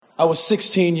I was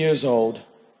 16 years old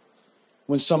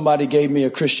when somebody gave me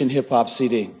a Christian hip-hop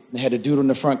CD. They had a dude on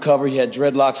the front cover. He had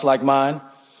dreadlocks like mine.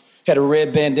 Had a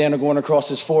red bandana going across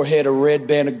his forehead, a red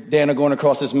bandana going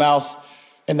across his mouth.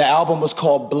 And the album was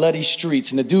called Bloody Streets.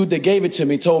 And the dude that gave it to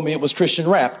me told me it was Christian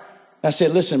rap. And I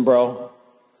said, listen, bro,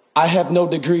 I have no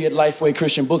degree at Lifeway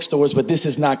Christian bookstores, but this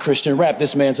is not Christian rap.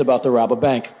 This man's about to rob a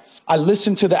bank. I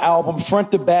listened to the album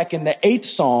front to back, and the 8th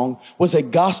song was a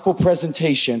gospel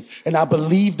presentation. And I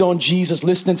believed on Jesus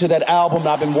listening to that album, and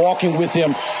I've been walking with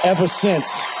him ever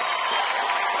since.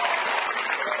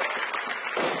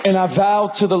 And I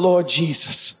vowed to the Lord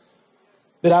Jesus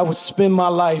that I would spend my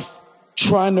life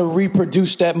trying to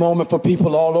reproduce that moment for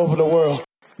people all over the world.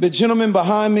 The gentleman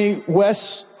behind me,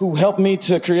 Wes, who helped me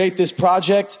to create this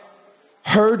project,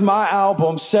 heard my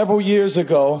album several years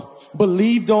ago,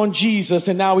 believed on Jesus,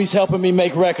 and now he's helping me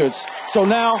make records. So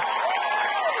now,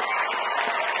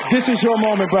 this is your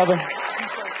moment, brother.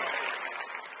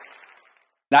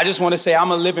 I just want to say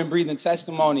I'm a living, breathing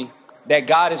testimony that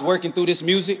God is working through this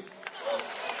music.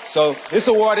 So this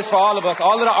award is for all of us,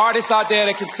 all of the artists out there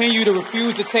that continue to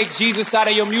refuse to take Jesus out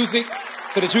of your music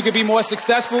so that you can be more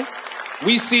successful.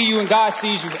 We see you and God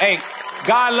sees you. Hey,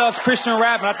 God loves Christian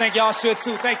rap, and I think y'all should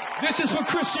too. Thank you. This is for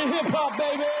Christian hip-hop,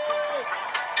 baby.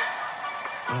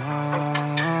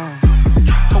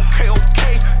 Okay,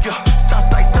 yeah.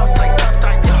 Southside,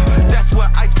 yeah. That's where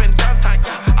I spend downtime,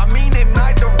 yeah. I mean, at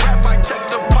night the rap, I check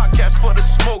the podcast for the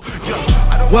smoke,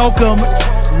 yeah. Welcome,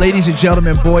 ladies and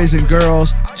gentlemen, boys and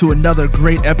girls, to another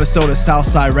great episode of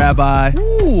Southside Rabbi.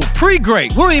 Ooh,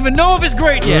 pre-great. We don't even know if it's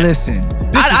great yet. Listen,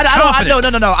 No.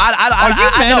 Are you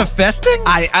manifesting?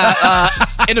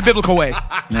 In a biblical way.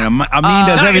 Man, Ameen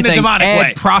does everything. in a demonic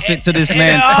way. Add profit to this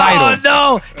man's title. Oh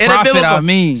no! In Prophet a biblical.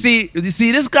 Ameen. See,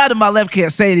 this guy to my left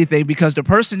can't say anything because the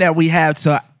person that we have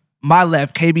to my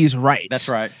left, KB's right. That's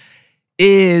right.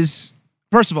 Is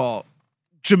first of all,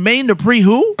 Jermaine Dupri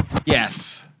who?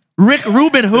 Yes. Rick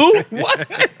Rubin who? What?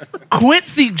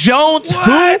 Quincy Jones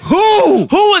who?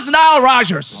 Who is Nile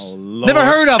Rodgers? Oh, never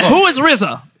heard of him. Who is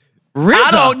RZA? RZA?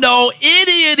 I don't know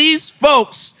any of these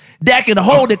folks that can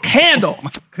hold a candle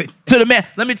to the man.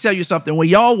 Let me tell you something. When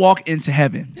y'all walk into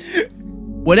heaven,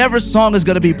 whatever song is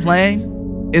going to be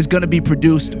playing is going to be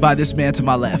produced by this man to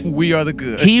my left. We Are the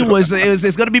Good.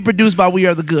 It's going to be produced by We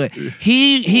Are the Good.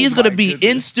 He's going to be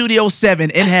in Studio 7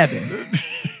 in heaven.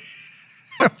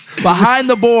 Behind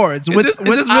the boards. Is this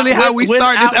really how we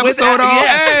start this episode off?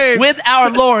 Yes, with our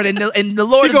Lord. And the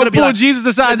Lord is going to be pull like, Jesus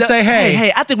aside and say,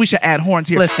 hey, I think we should add horns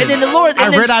here. Listen, and then the Lord.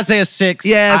 I read Isaiah 6.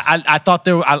 Yes. I thought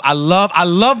I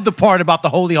love the part about the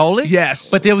holy. Yes.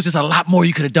 But there was just a lot more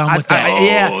you could have done with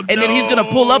that. And then he's going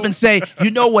to pull up and say, you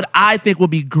know what I think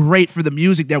would be great for the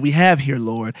music that we have here,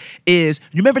 Lord, is,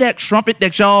 you remember that trumpet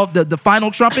that y'all, the final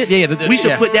trumpet? Yeah. We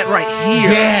should put that right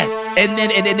here. Yes.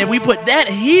 And then we put that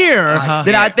here,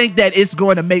 then I think that it's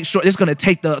going to make sure, it's going to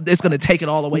take it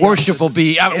all away. Worship will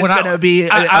be. I'm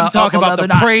talking about the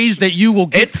notch. praise that you will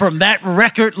get from that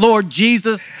record, Lord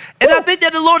Jesus. And I think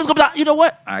that the Lord is going to be like, you know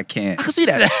what? I can't. I can see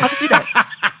that.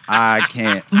 I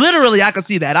can't. Literally, I can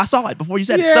see that. I saw it before you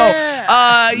said it. So,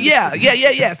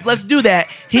 yes. Let's do that.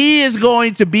 He is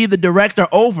going to be the director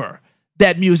over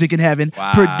that music in heaven,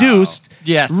 produced,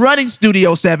 running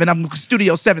Studio 7. I'm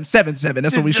Studio 777.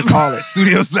 That's what we should call it.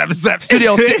 Studio 777.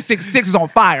 Studio 666 is on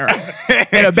fire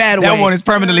in a bad way. That one is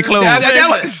permanently closed.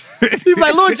 He's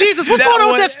like, Lord Jesus, what's going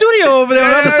on with that studio over there on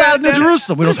the other side of New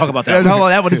Jerusalem? We don't talk about that. Hold on,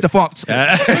 that one is defunct.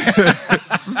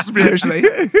 Spiritually.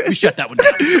 We shut that one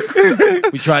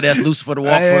down. We tried to ask Lucifer to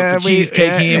walk for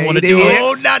cheesecake. He didn't want to do it.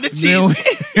 Oh, not the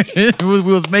cheesecake. We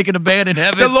was making a band in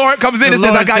heaven. The Lord comes in and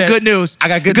says, I got good news. I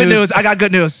got good news. I got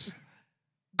good news.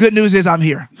 Good news is I'm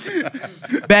here.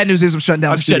 Bad news is I'm shutting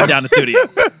down the studio. Shutting down the studio.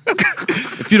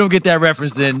 If you don't get that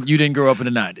reference, then you didn't grow up in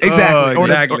the 90s. Exactly. Oh,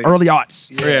 exactly. Or early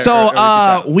aughts. Yeah,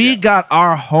 So we got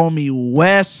our homie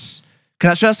Wes.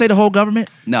 Should I say the whole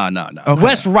government? No. Okay.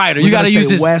 WesWriter. You got to use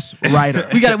this.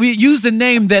 WesWriter. We use the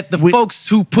name that the folks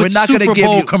who put Super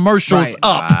Bowl commercials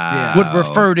up would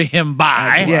refer to him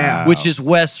by, which is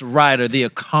WesWriter, the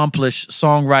accomplished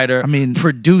songwriter,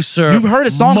 producer. You've heard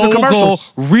his songs and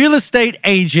commercials. Real estate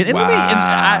agent.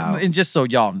 And just so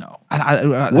y'all know,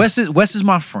 Wes is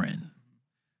my friend.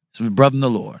 He's my brother in the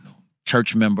Lord,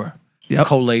 church member,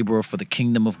 co-laborer for the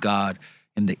kingdom of God,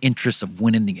 in the interest of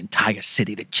winning the entire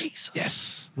city to Jesus.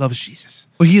 Yes. Loves Jesus.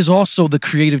 But he is also the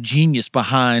creative genius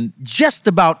behind just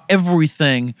about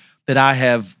everything that I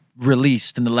have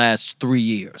released in the last 3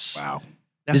 years. Wow.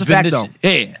 That's a fact, though.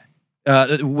 Yeah.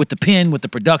 With the pen, with the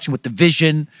production, with the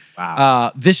vision.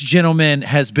 Wow. This gentleman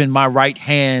has been my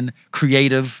right-hand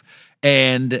creative,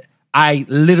 and I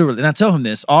literally, and I tell him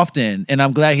this often, and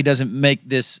I'm glad he doesn't make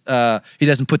this, he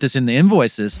doesn't put this in the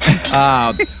invoices,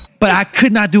 but I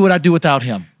could not do what I do without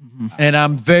him. And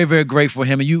I'm very, very grateful for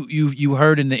him. And you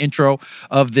heard in the intro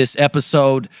of this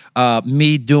episode,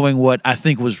 me doing what I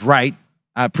think was right.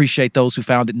 I appreciate those who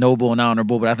found it noble and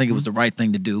honorable, but I think it was the right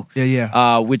thing to do.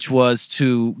 Which was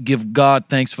to give God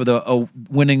thanks for the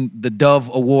winning the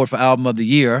Dove Award for Album of the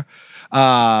Year,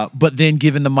 but then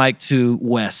giving the mic to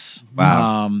Wes.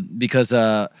 Wow. Because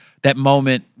that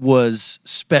moment was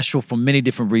special for many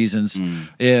different reasons,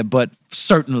 but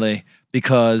certainly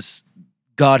because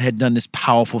God had done this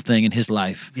powerful thing in his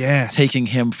life, taking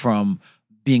him from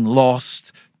being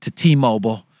lost to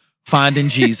T-Mobile, finding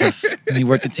Jesus. And he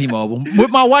worked at T-Mobile with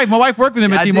my wife. My wife worked with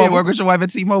him at T-Mobile. I did work with your wife at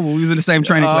T-Mobile. We was in the same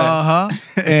training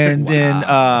class. And then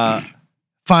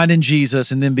finding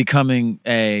Jesus and then becoming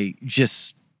a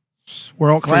just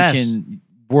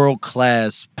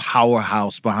world-class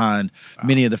powerhouse behind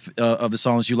many of the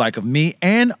songs you like of me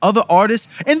and other artists,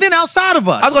 and then outside of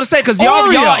us. I was going to say, because y'all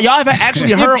have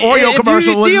actually heard Oreo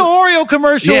commercial. If you see an Oreo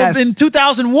commercial in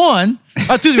 2001,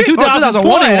 excuse me,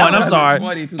 2021, I'm sorry,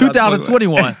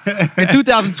 2021. In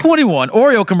 2021,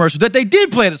 Oreo commercial that they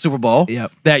did play at the Super Bowl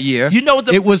that year. You know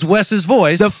what it was Wes's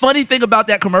voice. The funny thing about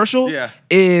that commercial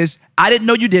is I didn't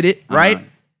know you did it, right?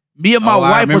 Me and my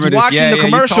wife was watching the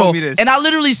commercial, and I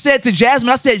literally said to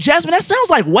Jasmine, Jasmine, that sounds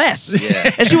like Wes.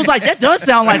 And she was like, that does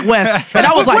sound like Wes. And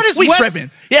I was like, we tripping.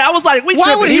 Yeah, I was like, we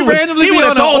tripping. Why would he randomly be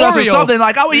on told us or Oreo? something.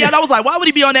 Like, and I was like, why would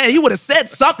he be on that? He would have said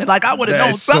something. Like, I would have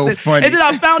known something. So funny. And then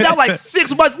I found out like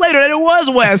 6 months later that it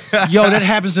was Wes. Yo, that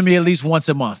happens to me at least once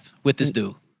a month with this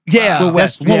dude. Yeah,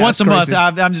 once a month,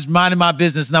 I'm just minding my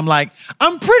business, and I'm like,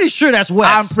 I'm pretty sure that's Wes.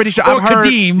 I'm pretty sure. Or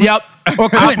Kadeem. Yep. Or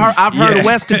Quentin. I've heard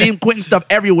Wes, Kadeem, Quentin stuff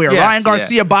everywhere. Yes, Ryan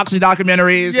Garcia boxing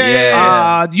documentaries.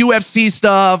 UFC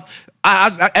stuff.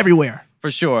 Everywhere.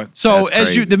 For sure. So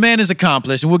the man is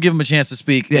accomplished, and we'll give him a chance to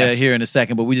speak here in a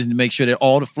second, but we just need to make sure that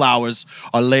all the flowers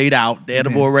are laid out. The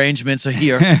edible arrangements are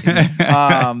here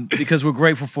because we're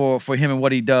grateful for him and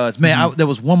what he does. Man, there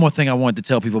was one more thing I wanted to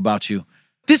tell people about you.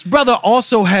 This brother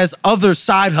also has other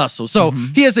side hustles. So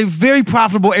he has a very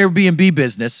profitable Airbnb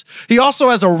business. He also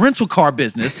has a rental car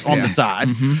business on the side.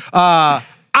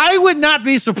 I would not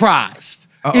be surprised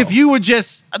if you were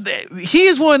just, he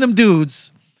is one of them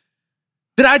dudes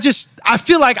that I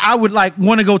feel like I would like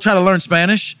want to go try to learn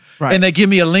Spanish. Right. And they give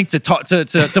me a link to talk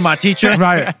to my teacher.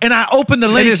 Right. And I open the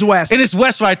link. And it's Wes. And it's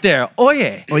Wes right there.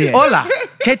 Oye. Hola.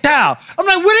 ¿Qué tal? I'm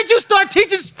like, when did you start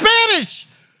teaching Spanish?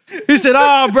 He said,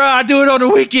 oh, bro, I do it on the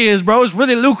weekends, bro. It's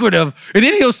really lucrative. And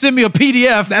then he'll send me a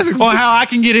PDF on how I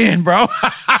can get in, bro.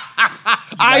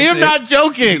 I am not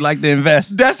joking. You like to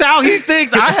invest. That's how he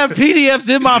thinks. I have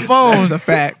PDFs in my phone. That's a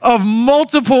fact. Of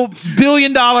multiple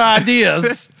billion-dollar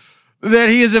ideas that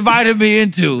he has invited me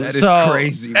into. That is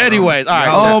crazy, bro. Anyways, all right.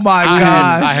 Oh, my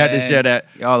God. I had to share that.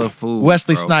 Y'all are fools,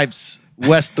 Wesley bro. Snipes,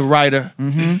 Wes the writer,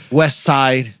 West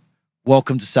Side.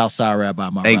 Welcome to Southside Rabbi,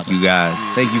 my Thank brother. you, guys.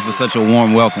 Thank you for such a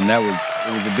warm welcome. It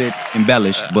was a bit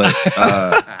embellished, but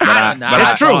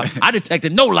That's true. I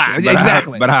detected no lie.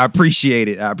 Exactly. But I appreciate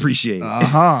it.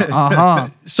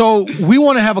 So we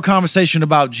want to have a conversation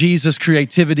about Jesus'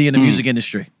 creativity in the music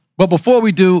industry. But before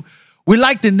we do, we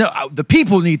like to know, the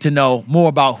people need to know more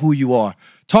about who you are.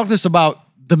 Talk to us about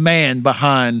the man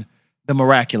behind the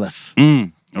miraculous.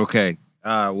 Okay.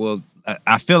 Well,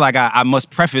 I feel like I must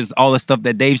preface all the stuff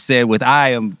that Dave said with I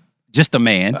am just a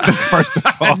man, first of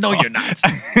all. No, you're not.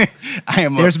 I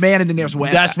am. There's man and then there's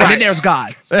Wes. That's right. And then there's God.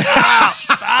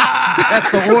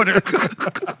 That's the order.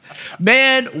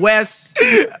 Man, Wes,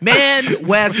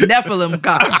 Nephilim,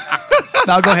 God.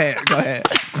 Now go ahead.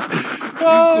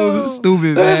 So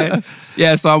stupid, man.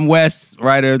 Yeah, so I'm Wes,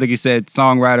 writer, like you said,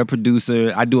 songwriter,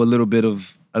 producer. I do a little bit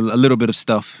of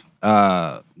stuff.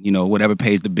 Whatever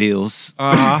pays the bills.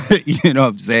 You know what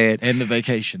I'm saying? And the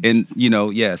vacations. And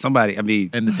somebody. I mean,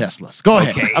 and the Teslas. Go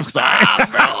ahead. Okay. I'm sorry,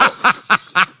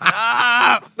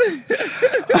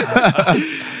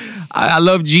 I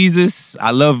love Jesus. I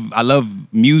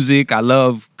love music. I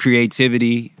love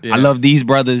creativity. Yeah. I love these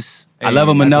brothers. I love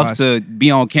them enough to be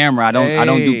on camera. I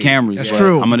don't do cameras. That's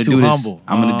true. I'm gonna Too do this. humble.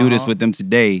 I'm gonna do this with them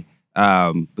today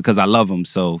because I love them.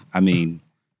 So I mean,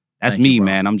 that's Thank me, you, bro.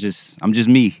 man. I'm just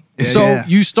me. So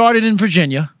you started in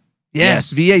Virginia.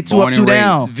 Yes, Yes. VA 2 Born up, and 2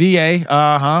 down. VA,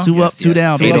 2 up, 2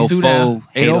 down. 804,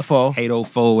 804.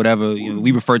 804, whatever.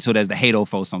 We refer to it as the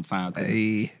 804 sometimes. 'Cause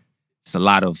it's a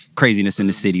lot of craziness in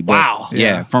the city. But Wow.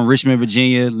 Yeah, from Richmond,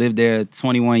 Virginia, lived there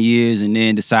 21 years, and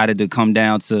then decided to come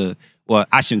down to. Well,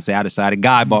 I shouldn't say I decided.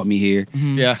 God brought me here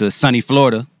Yeah. to sunny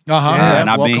Florida. Yeah, And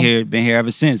I've welcome. been here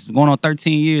ever since. Going on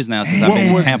 13 years now since I've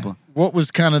been in Tampa. what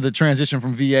was kind of the transition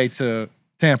from VA to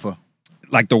Tampa?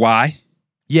 Like the why?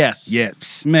 Yes.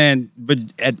 Yes, man. But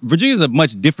Virginia's a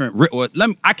much different.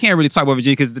 I can't really talk about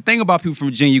Virginia because the thing about people from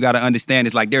Virginia you got to understand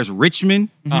is like there's Richmond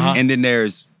and then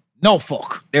there's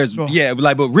Norfolk. There's but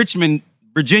Richmond.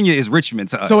 Virginia is Richmond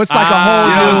to us. So it's like a whole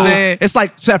you know what I'm saying? It's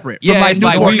like separate. Yeah, from like it's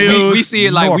like we see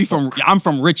it like Norfolk. I'm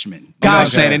from Richmond. You know what I'm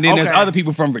saying? And then there's other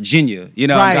people from Virginia. You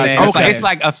know what I'm saying? It's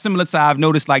like a similar to I've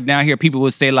noticed like down here people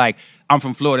will say like I'm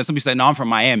from Florida. Some people say no, I'm from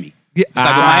Miami. Yeah. It's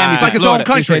like Miami's it's like its own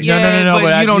country. No,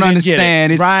 but you don't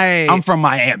understand. It's, right. I'm from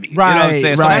Miami. Right. You know what I'm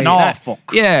saying? So right. that's Norfolk.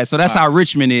 So that's how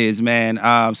Richmond is, man.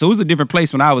 So it was a different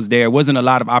place when I was there. It wasn't a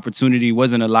lot of opportunity.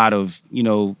 Wasn't a lot of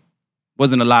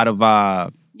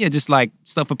just like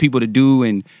stuff for people to do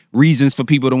and reasons for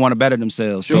people to want to better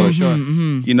themselves. Sure.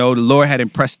 You know, the Lord had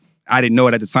impressed. I didn't know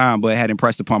it at the time, but it had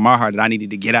impressed upon my heart that I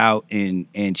needed to get out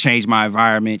and change my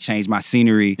environment, change my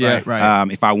scenery.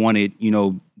 Right. If I wanted,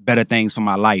 better things for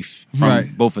my life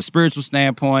from both a spiritual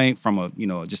standpoint, from a,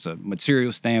 just a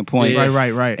material standpoint.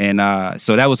 Right. And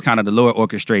so that was kind of the Lord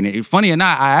orchestrating it. Funny or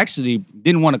not, I actually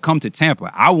didn't want to come to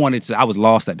Tampa. I was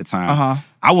lost at the time.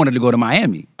 I wanted to go to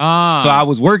Miami. So I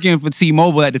was working for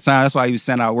T-Mobile at the time. That's why he was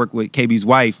sent out work with KB's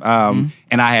wife. And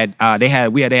I had, they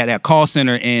had a call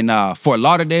center in Fort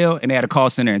Lauderdale and they had a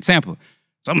call center in Tampa.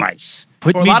 So I'm like,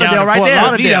 Put Fort me Lauderdale down right Fort there.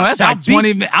 Lauderdale. That's South like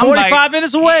 20 Beach, 45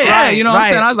 minutes away. Yeah, you know what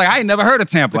I'm saying? I was like, I ain't never heard of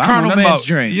Tampa. The Carnal Man's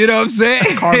dream. You know what I'm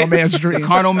saying? Carnal Man's dream.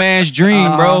 Carnal Man's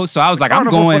dream, bro. So I was like, I'm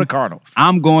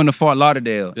going to Fort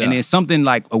Lauderdale. Yeah. And then something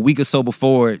like a week or so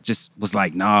before just was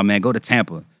like, nah, man, go to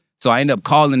Tampa. So I ended up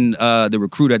calling the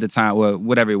recruiter at the time, or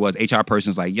whatever it was, HR person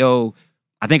was like, yo,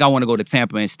 I think I want to go to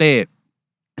Tampa instead.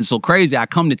 And so crazy, I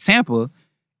come to Tampa,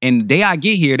 and the day I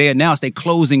get here, they announced they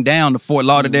closing down the Fort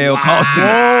Lauderdale call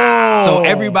center. So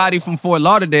everybody from Fort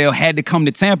Lauderdale had to come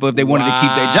to Tampa if they wanted to keep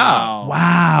their job.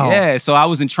 Wow. Yeah, so I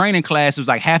was in training class. It was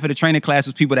like half of the training class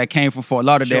was people that came from Fort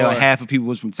Lauderdale and half of people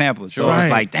was from Tampa. So I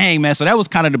was like, dang, man. So that was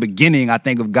kind of the beginning, I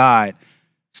think, of God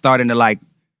starting to like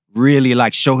really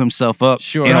like show himself up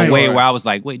in a way where I was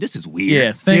like, wait, this is weird.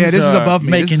 Yeah, things this is above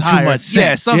me. Making This is too higher. much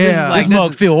sense. This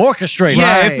mug feel orchestrated.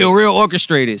 Yeah, it feel real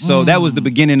orchestrated. So that was the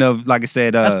beginning of, like I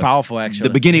said, That's powerful, actually.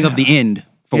 the beginning of the end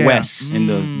for Wes and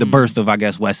the birth of, I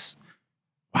guess, WesWriter.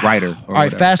 All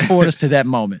right, fast forward us to that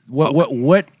moment. What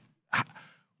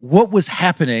was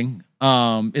happening?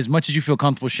 As much as you feel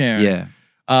comfortable sharing,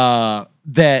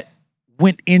 that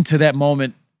went into that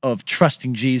moment of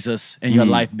trusting Jesus and your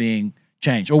life being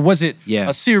changed, or was it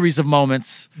a series of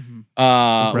moments?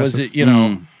 Was it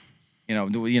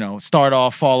start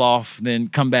off, fall off, then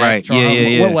come back?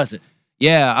 Right. What was it?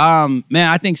 Yeah, man,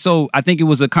 I think so. I think it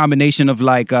was a combination of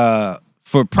like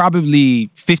for probably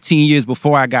 15 years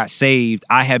before I got saved,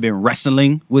 I had been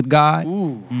wrestling with God.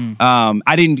 I'm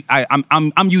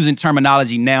using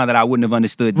terminology now that I wouldn't have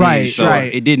understood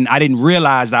then. I didn't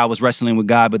realize I was wrestling with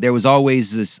God, but there was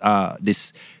always this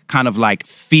kind of like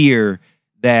fear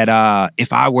that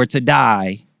if I were to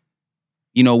die,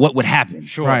 what would happen?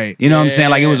 Right. You know what I'm saying?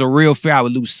 Like it was a real fear. I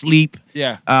would lose sleep.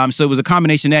 Yeah. So it was a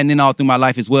combination of that. And then all through my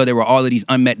life as well, there were all of these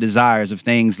unmet desires of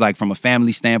things like from a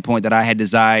family standpoint that I had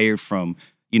desired, from,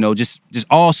 just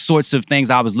all sorts of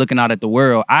things. I was looking out at the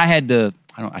world. I had to,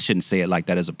 I shouldn't say it like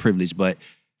that as a privilege, but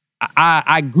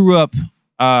I grew up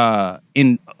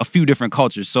in a few different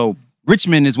cultures. So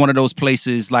Richmond is one of those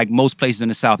places, like most places in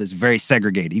the South, is very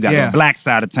segregated. You got the black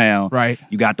side of town. Right.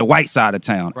 You got the white side of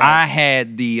town. Right. I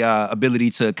had the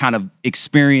ability to kind of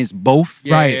experience both.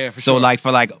 Right. Yeah, so like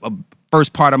for like a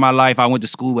first part of my life, I went to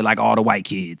school with like all the white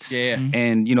kids. Yeah.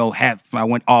 And, I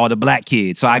went all the black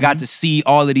kids. So I got to see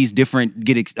all of these different,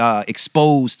 get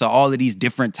exposed to all of these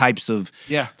different types of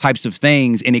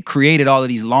things. And it created all of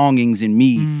these longings in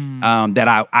me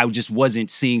that I just wasn't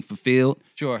seeing fulfilled.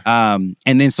 Sure. And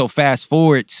then so fast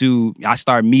forward to, I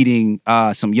started meeting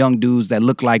some young dudes that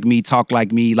look like me, talk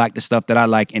like me, like the stuff that I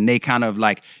like. And they kind of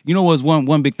like, was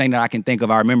one big thing that I can think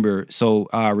of. I remember, so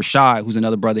Rashad, who's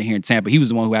another brother here in Tampa, he was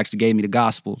the one who actually gave me the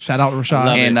gospel. Shout out Rashad.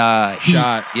 And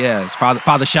Shad. Yeah,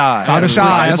 Father Shad. Father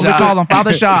Shad. That's what we call him,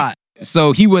 Father Shad.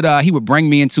 So he would bring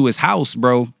me into his house,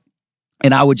 bro.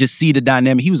 And I would just see the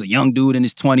dynamic. He was a young dude in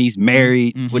his 20s,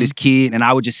 married with his kid. And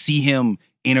I would just see him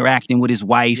interacting with his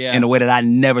wife in a way that I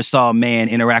never saw a man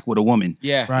interact with a woman.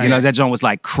 Yeah. Right. That joint was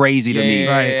like crazy to me.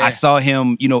 Right. I saw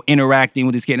him, interacting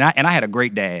with his kid. And I had a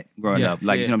great dad growing up.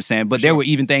 Like, you know what I'm saying? But there were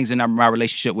even things in my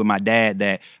relationship with my dad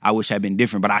that I wish had been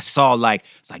different. But I saw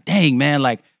it's like, dang, man,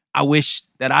 like, I wish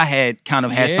that I had kind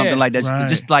of had something like that. Right.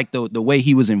 Just like the way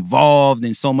he was involved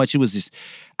in so much. It was just,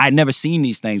 I'd never seen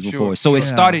these things before. So it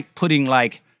started putting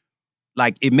like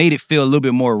like it made it feel a little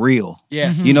bit more real.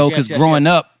 Yes. You know, because growing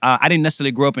up, I didn't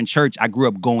necessarily grow up in church. I grew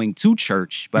up going to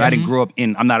church, but I didn't grow up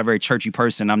I'm not a very churchy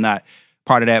person. I'm not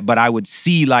part of that, but I would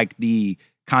see like the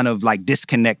kind of like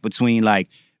disconnect between like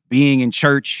being in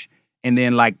church and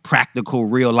then like practical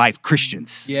real life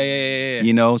Christians. Yeah.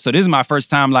 You know, so this is my first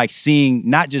time like seeing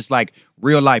not just like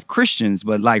real life Christians,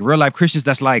 but like real life Christians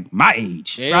that's like my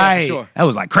age. Yeah, Right. for sure. That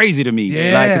was like crazy to me.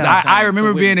 Yeah. Like, 'cause I It's remember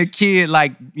a being a witness. kid,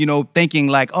 like, you know, thinking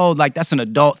like, oh, like that's an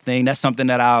adult thing. That's something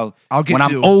that I'll get when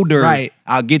to. I'm older, Right.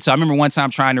 I'll get to. I remember one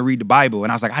time trying to read the Bible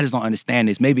and I was like, I just don't understand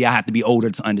this. Maybe I have to be older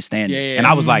to understand this. Yeah. And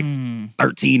I was like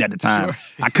 13 at the time.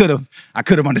 I could have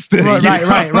understood Right, it. You right, know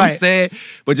right, what I'm right. saying?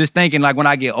 But just thinking like when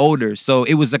I get older. So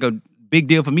it was like a big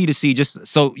deal for me to see. Just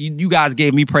so you guys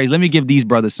gave me praise. Let me give these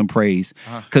brothers some praise,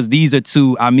 because these are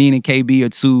two. Ameen and KB are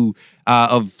two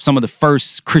of some of the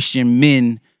first Christian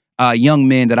men, young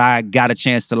men that I got a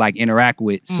chance to like interact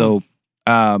with. So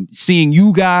seeing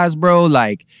you guys, bro,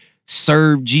 like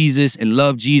serve Jesus and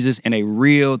love Jesus in a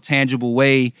real, tangible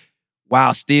way,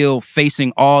 while still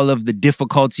facing all of the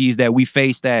difficulties that we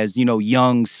faced as, you know,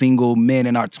 young single men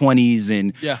in our 20s,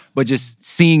 and but just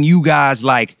seeing you guys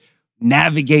like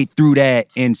navigate through that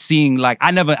and seeing like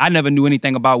I never knew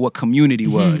anything about what community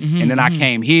was. And then I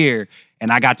came here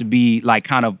and I got to be like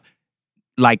kind of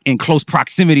like in close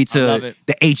proximity to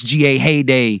the HGA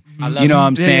heyday. You know what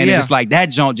I'm saying? Yeah. And just like that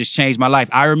jaunt just changed my life.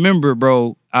 I remember,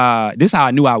 bro, this is how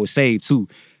I knew I was saved too.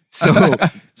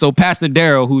 So Pastor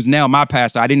Darrell, who's now my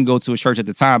pastor, I didn't go to a church at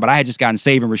the time, but I had just gotten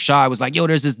saved, and Rashad was like, yo,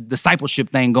 there's this discipleship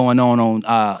thing going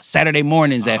on Saturday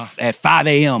mornings at 5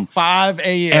 a.m. 5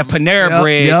 a.m. at Panera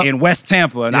Bread in West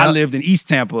Tampa, and I lived in East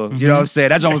Tampa. You know what I'm saying?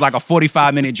 That joint was like a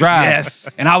 45-minute drive. Yes.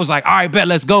 And I was like, all right, bet,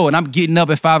 let's go. And I'm getting up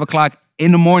at 5 o'clock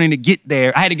in the morning to get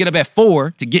there. I had to get up at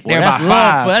 4 to get there by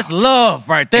 5. That's love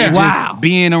right there. And just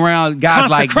being around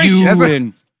guys like Consecration.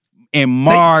 you and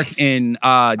Mark and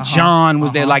John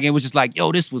was there. Like, it was just like,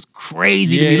 yo, this was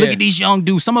crazy to me. Look at these young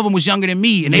dudes. Some of them was younger than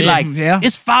me. And they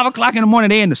it's 5 o'clock in the morning.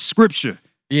 They in the scripture.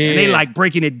 And they like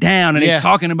breaking it down and they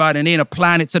talking about it and they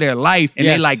applying it to their life. And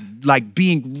they like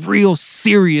being real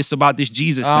serious about this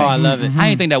Jesus thing. I love it. I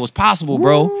didn't think that was possible,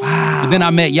 bro. But then I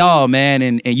met y'all, man.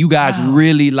 And you guys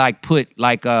really like put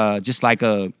like just like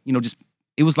a, you know, just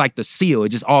it was like the seal. It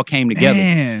just all came together.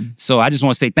 Man. So I just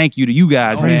want to say thank you to you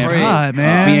guys, man. Praise God,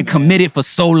 man. Being committed for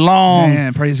so long.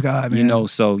 Man, praise God, man. You know,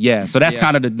 so yeah. So that's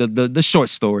kind of the short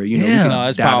story. You know, Yeah. No,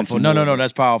 that's powerful. No,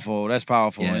 that's powerful. That's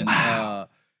powerful. Yeah. And,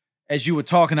 as you were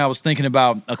talking, I was thinking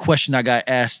about a question I got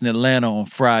asked in Atlanta on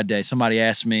Friday. Somebody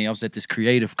asked me, I was at this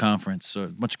creative conference, or a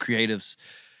bunch of creatives,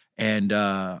 and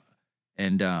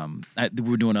we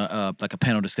were doing a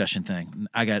panel discussion thing.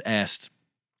 I got asked,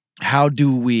 how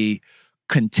do we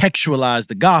contextualize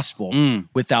the gospel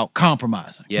without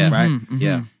compromising? Yeah. Right?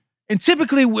 Yeah. And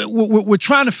typically we're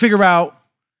trying to figure out,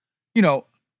 you know,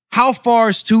 how far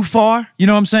is too far? You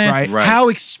know what I'm saying? Right. How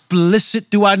explicit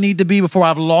do I need to be before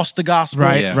I've lost the gospel?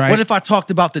 Right, Yeah. right. What if I talked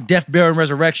about the death, burial, and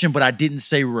resurrection, but I didn't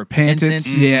say repentance?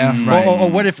 Yeah, right. Or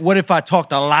what if I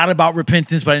talked a lot about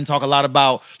repentance, but I didn't talk a lot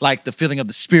about like the feeling of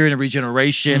the Spirit and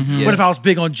regeneration? What if I was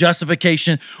big on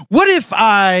justification? What if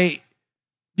I,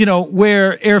 you know,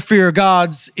 wear Air Fear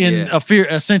Gods in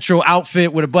a central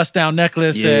outfit with a bust-down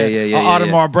necklace and an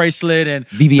Audemars bracelet and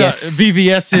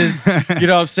VVS's, you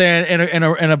know what I'm saying,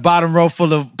 and a bottom row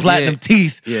full of platinum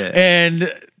teeth,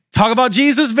 and talk about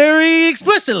Jesus very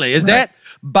explicitly? Is that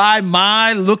by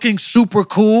my looking super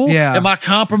cool? Yeah. Am I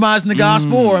compromising the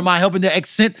gospel, or am I helping to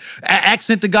accent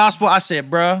the gospel? I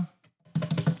said, bruh,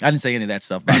 I didn't say any of that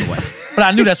stuff, by the way, but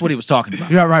I knew that's what he was talking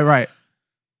about. Yeah, right.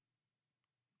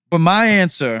 But my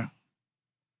answer,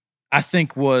 I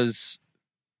think, was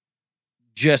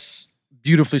just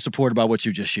beautifully supported by what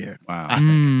you just shared. Wow. I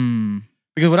think.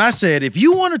 Because what I said, if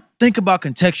you want to think about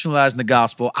contextualizing the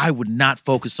gospel, I would not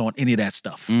focus on any of that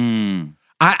stuff.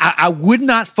 I would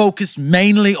not focus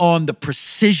mainly on the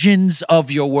precisions of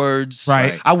your words.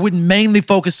 Right. I wouldn't mainly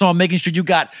focus on making sure you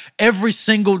got every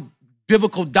single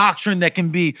biblical doctrine that can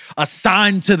be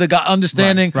assigned to the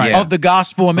understanding of the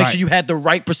gospel, and make sure you had the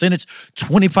right percentage: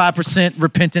 25%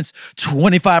 repentance,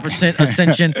 25%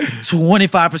 ascension,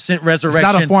 25% resurrection.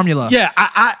 It's not a formula. Yeah,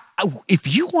 I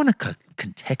if you want to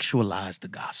contextualize the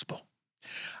gospel,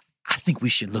 I think we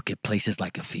should look at places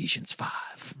like Ephesians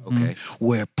 5,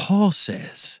 where Paul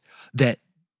says that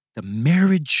the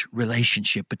marriage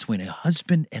relationship between a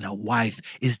husband and a wife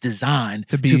is designed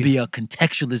to be a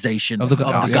contextualization of the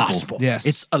gospel. Yes.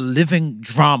 It's a living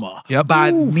drama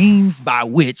by means by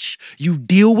which you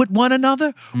deal with one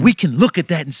another. We can look at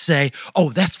that and say,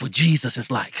 oh, that's what Jesus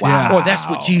is like. Wow. Or that's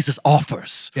what Jesus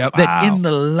offers. That in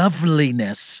the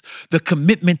loveliness, the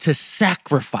commitment to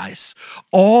sacrifice,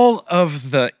 all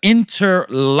of the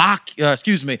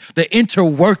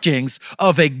interworkings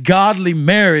of a godly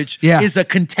marriage is a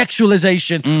contextualization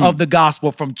of the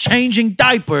gospel, from changing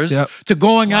diapers to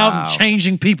going out and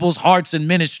changing people's hearts in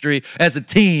ministry as a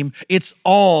team. It's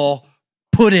all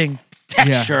putting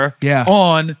texture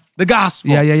on the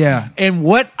gospel. And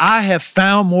what I have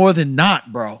found more than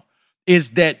not, bro,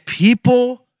 is that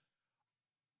people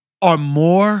are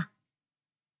more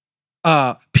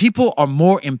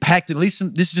impacted. At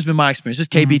least this has just been my experience. This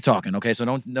is KB talking, okay? So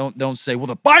don't say, well,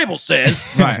 the Bible says.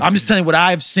 I'm just telling you what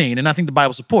I've seen, and I think the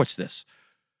Bible supports this.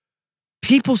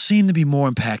 People seem to be more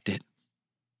impacted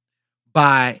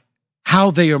by how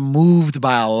they are moved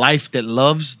by a life that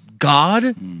loves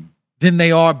God than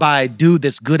they are by a dude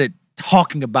that's good at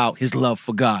talking about his love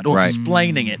for God or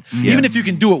explaining it. Even if you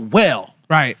can do it well.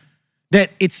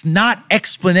 That it's not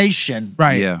explanation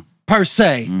per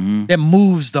se that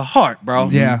moves the heart, bro.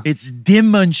 It's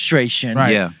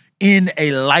demonstration in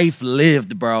a life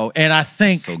lived, bro. And I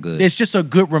think it's just a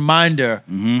good reminder.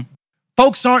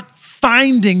 Folks aren't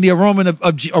finding the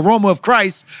aroma of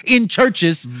Christ in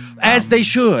churches as they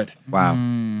should.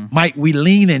 Might we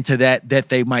lean into that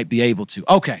they might be able to?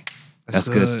 Okay. That's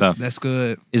good stuff. That's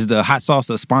good. Is the hot sauce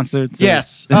a sponsor?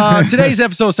 Yes. Today's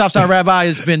episode of Southside Rabbi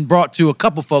has been brought to a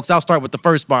couple folks. I'll start with the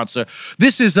first sponsor.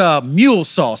 This is a mule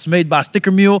sauce made by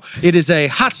Sticker Mule. It is a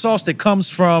hot sauce that comes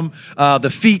from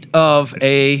the feet of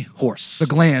a horse. The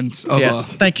glands.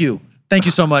 Thank you. Thank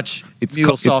you so much. It's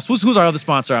mule sauce. Who's our other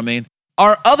sponsor, I mean?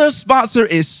 Our other sponsor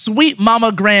is Sweet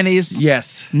Mama Granny's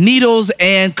Needles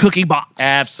and Cookie Box.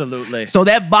 Absolutely. So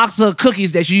that box of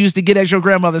cookies that you used to get at your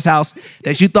grandmother's house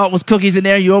that you thought was cookies in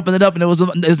there, you opened it up and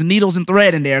there's needles and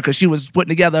thread in there because she was putting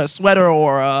together a sweater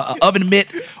or a oven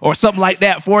mitt or something like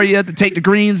that for you to take the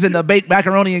greens and the baked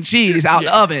macaroni and cheese out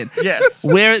the oven.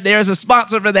 Where there's a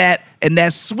sponsor for that, and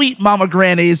that's Sweet Mama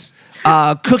Granny's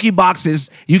cookie boxes.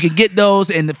 You can get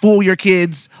those and fool your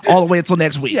kids all the way until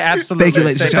next week. Absolutely. Thank you,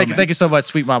 ladies and gentlemen. Thank you so much,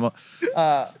 Sweet Mama.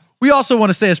 We also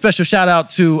want to say a special shout out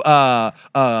to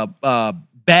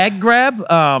Bag Grab.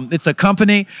 It's a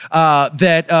company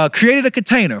that created a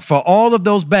container for all of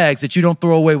those bags that you don't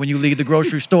throw away when you leave the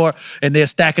grocery store and they're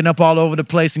stacking up all over the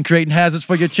place and creating hazards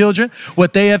for your children.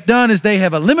 What they have done is they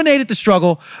have eliminated the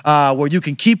struggle where you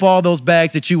can keep all those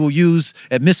bags that you will use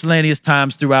at miscellaneous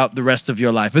times throughout the rest of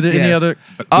your life. Are there any other?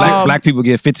 Black people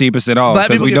get 15% off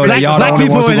because we know that y'all Black don't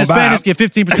people want and to buy. Hispanics get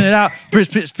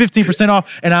 15%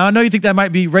 off. And I know you think that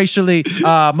might be racially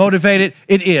motivated.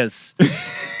 It is.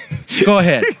 Go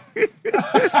ahead.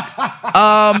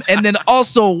 And then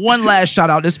also one last shout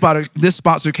out. This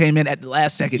sponsor came in at the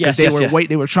last second because they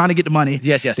were trying to get the money.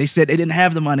 Yes. They said they didn't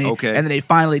have the money. Okay. And then they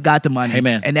finally got the money.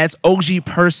 Amen. And that's OG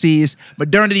Percy's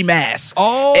Modernity Mask.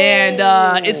 Oh. And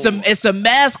it's a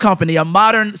mask company, a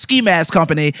modern ski mask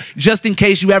company, just in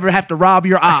case you ever have to rob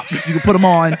your ops. You can put them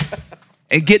on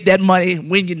and get that money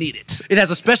when you need it. It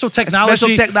has a special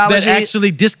technology that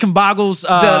actually discombobbles the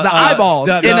eyeballs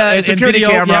in a security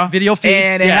camera. Video feeds.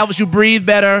 And it helps you breathe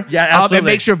better. Absolutely. And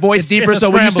makes your voice deeper. So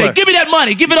when you say, give me that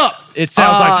money, give it up. It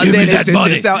sounds like, give me that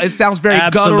money. It sounds very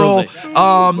guttural.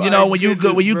 You know, when you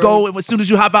go, as soon as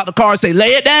you hop out the car, say,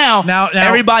 lay it down. Now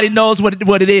everybody knows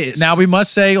what it is. Now, we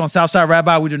must say on Southside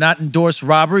Rabbi, we do not endorse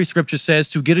robbery. Scripture says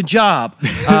to get a job.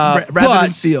 Rather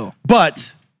than steal.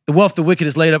 But the wealth of the wicked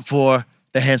is laid up for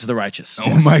the hands of the righteous.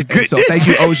 Oh my goodness. So thank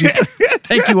you, OG.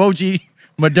 Thank you, OG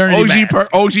Modernity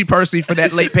OG Percy for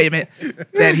that late payment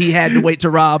that he had to wait to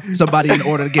rob somebody in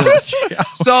order to give us.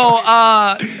 So,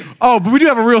 but we do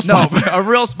have a real sponsor. No, a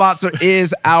real sponsor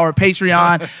is our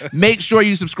Patreon. Make sure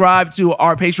you subscribe to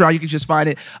our Patreon. You can just find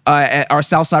it at our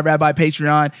Southside Rabbi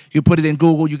Patreon. You put it in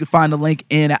Google. You can find the link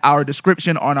in our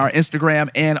description on our Instagram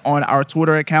and on our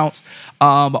Twitter accounts.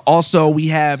 Also, we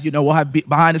have, we'll have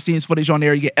behind the scenes footage on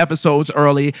there. You get episodes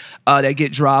early that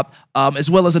get dropped,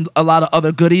 as well as a lot of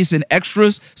other goodies and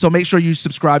extras. So make sure you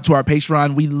subscribe to our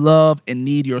Patreon. We love and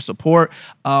need your support.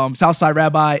 Southside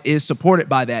Rabbi is supported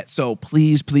by that. So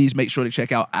please make sure to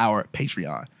check out our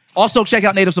Patreon. Also, check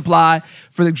out Native Supply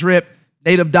for the drip,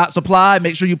 native.supply.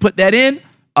 Make sure you put that in.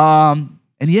 And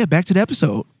yeah, back to the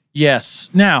episode. Yes.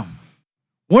 Now,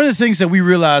 one of the things that we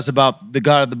realize about the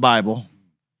God of the Bible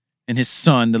and his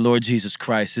son, the Lord Jesus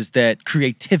Christ, is that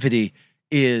creativity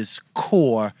is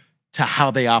core to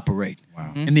how they operate.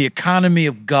 Wow. In the economy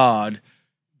of God,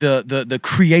 the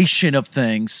creation of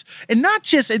things, and not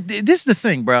just this is the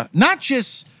thing, bro. Not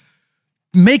just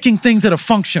making things that are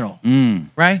functional,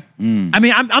 right? I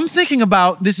mean, I'm thinking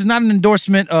about, this is not an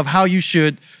endorsement of how you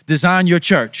should design your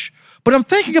church, but I'm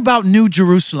thinking about New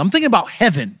Jerusalem. I'm thinking about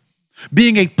heaven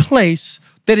being a place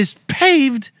that is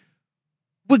paved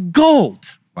with gold.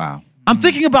 Wow. I'm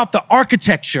thinking about the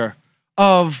architecture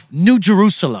of New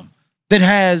Jerusalem that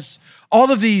has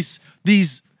all of these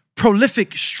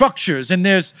prolific structures, and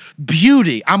there's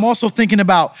beauty. I'm also thinking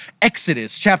about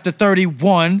Exodus chapter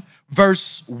 31,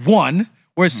 verse 1,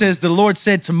 where it says, the Lord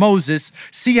said to Moses,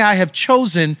 see, I have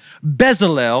chosen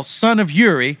Bezalel, son of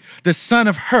Uri, the son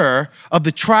of Hur, of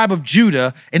the tribe of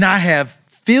Judah, and I have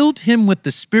filled him with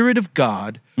the Spirit of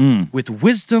God, with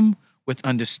wisdom, with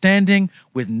understanding,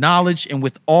 with knowledge, and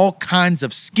with all kinds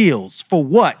of skills. For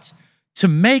what? To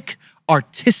make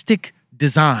artistic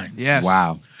designs. Yes.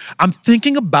 Wow. I'm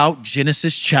thinking about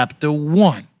Genesis chapter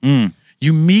 1.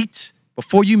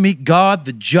 Before you meet God,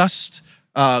 the just,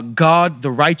 God,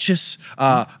 the righteous,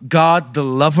 God, the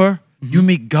lover, you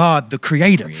meet God, the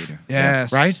creative.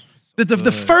 Yes. Right?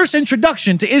 The first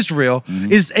introduction to Israel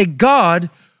is a God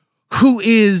who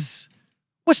is,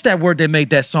 what's that word that made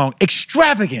that song?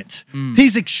 Extravagant.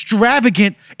 He's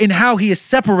extravagant in how he is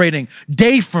separating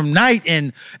day from night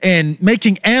and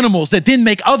making animals that then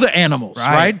make other animals,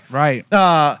 right? Right.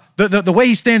 The way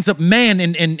he stands up man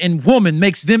and woman,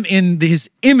 makes them in his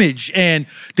image, and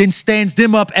then stands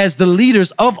them up as the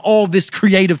leaders of all this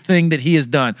creative thing that he has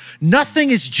done.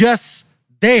 Nothing is just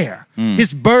there.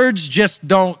 His birds just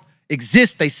don't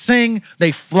exist. They sing,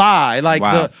 they fly. Like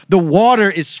the water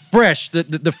is fresh.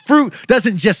 The fruit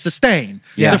doesn't just sustain.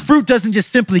 The fruit doesn't just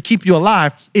simply keep you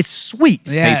alive. It's sweet.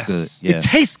 Yes. Tastes good. Yeah. It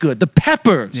tastes good. The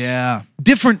peppers. Yeah.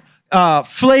 Different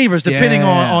flavors depending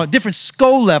on different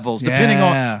skull levels, depending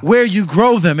on where you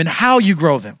grow them and how you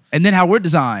grow them. And then how we're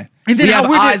designed. And then we how have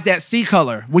we're eyes that see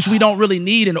color, which we don't really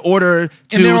need in order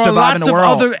to and there are survive in lots the of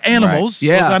world. other animals. Right.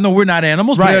 Yeah. I know we're not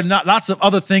animals, but Right. there are not lots of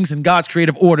other things in God's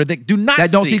creative order that do not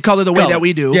that don't see color the way that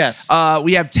we do. Yes.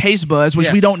 We have taste buds,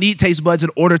 which we don't need taste buds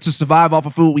in order to survive off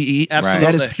of food we eat. Absolutely.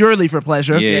 That is purely for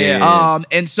pleasure.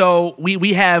 And so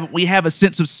we have a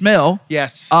sense of smell.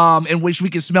 Yes. In which we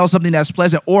can smell something that's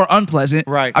pleasant or unpleasant.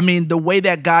 Right. I mean, the way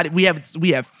that God, we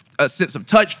have a sense of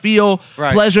touch, feel,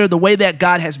 pleasure, the way that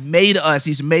God has made us,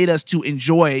 he's made us to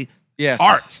enjoy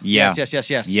art. Yeah.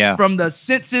 Yes. Yeah. From the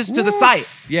senses to the sight.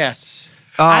 Yes.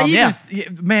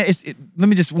 Man, let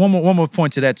me just one more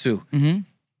point to that too.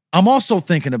 I'm also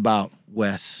thinking about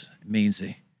Wes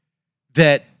Meansy,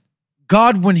 that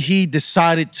God, when he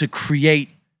decided to create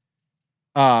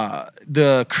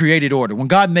the created order, when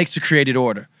God makes a created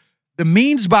order, the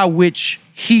means by which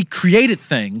he created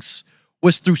things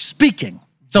was through speaking.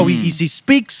 So he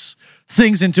speaks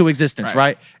things into existence,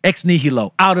 right? Ex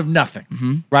nihilo, out of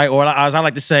nothing, right? Or as I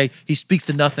like to say, he speaks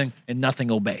to nothing and nothing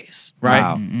obeys, right?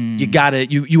 Wow. You gotta,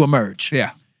 you emerge.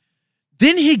 Yeah.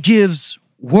 Then he gives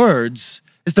words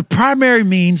as the primary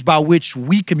means by which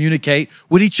we communicate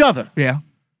with each other. Yeah.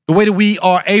 The way that we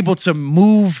are able to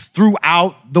move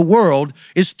throughout the world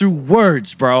is through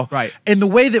words, bro. Right. And the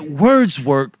way that words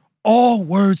work, all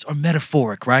words are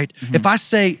metaphoric, right? If I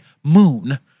say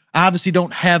moon, I obviously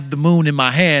don't have the moon in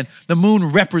my hand. The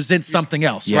moon represents something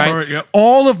else, right? Yep.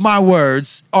 All of my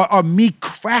words are me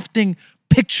crafting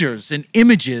pictures and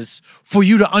images for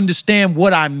you to understand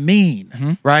what I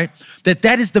mean, right?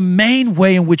 That is the main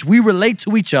way in which we relate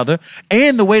to each other,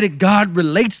 and the way that God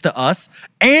relates to us,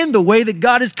 and the way that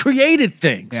God has created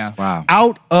things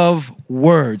out of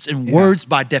words. And words,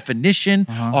 by definition,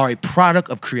 are a product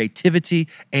of creativity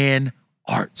and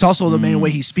art. It's also the main way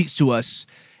he speaks to us.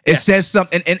 It says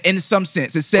something, in some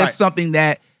sense, it says something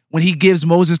that when he gives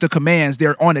Moses the commands,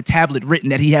 they're on a tablet written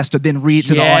that he has to then read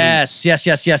to the audience. Yes.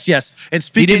 And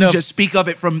he didn't just speak of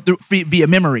it via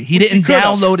memory. He didn't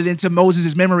download it into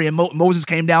Moses' memory, and Moses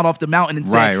came down off the mountain and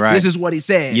said, this is what he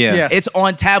said. It's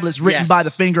on tablets written by the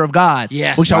finger of God,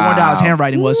 which I wonder how his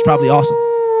handwriting was. Probably awesome.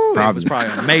 It was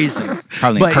probably amazing.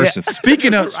 Probably in cursive.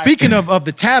 Speaking of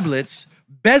the tablets,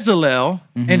 Bezalel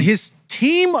and his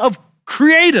team of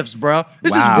creatives, bro.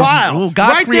 This is wild. Ooh,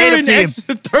 God's creative team.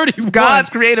 Exodus 31. God's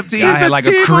creative team. Guy had like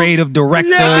a creative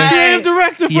director. Yes, a creative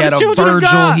director for he had the a children of Virgil.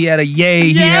 God. He had a Yay.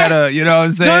 He had a, you know what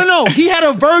I'm saying? No. He had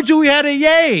a Virgil. He had a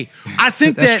Yay. I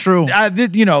think that's true.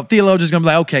 Theologians gonna be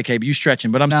like, okay, KB, you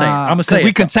stretching, but I'm saying,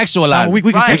 we contextualize. We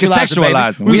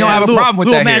contextualize. We don't have a problem with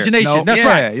that. Imagination. Here. That's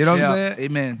right. You know what I'm saying?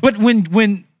 Amen. But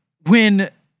when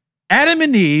Adam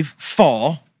and Eve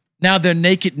fall, now their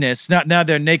nakedness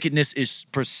is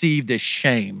perceived as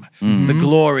shame. The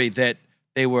glory that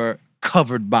they were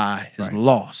covered by is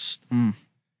lost.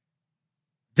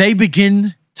 They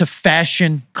begin to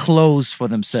fashion clothes for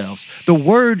themselves. The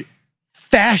word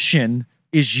fashion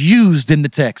is used in the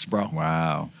text, bro.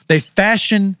 Wow. They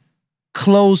fashion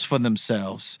clothes for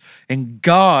themselves, and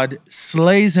God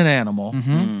slays an animal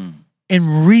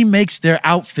and remakes their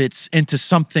outfits into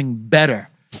something better.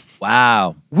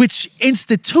 Wow. Which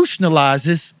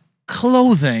institutionalizes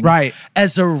clothing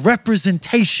as a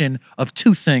representation of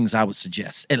two things, I would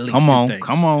suggest, at least two things.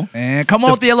 Come on. Man, come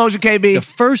on, theologian KB. The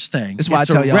first thing is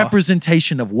a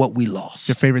representation of what we lost.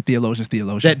 Your favorite theologian.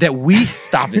 That we,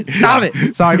 stop it. Sorry,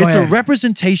 it's a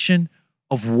representation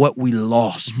of what we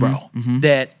lost, bro.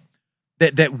 That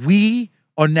we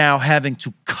are now having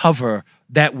to cover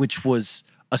that which was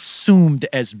assumed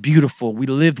as beautiful. We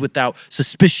lived without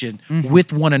suspicion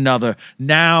with one another.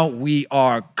 Now we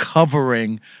are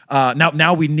covering.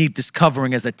 Now we need this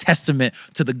covering as a testament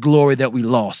to the glory that we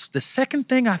lost. The second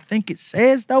thing I think it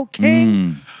says, though,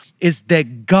 King, is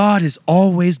that God is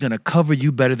always going to cover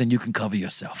you better than you can cover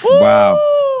yourself. Wow.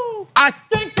 I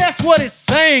think that's what it's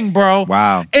saying, bro.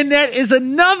 Wow. And that is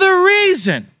another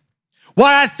reason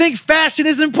why I think fashion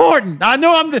is important. I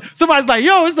know somebody's like,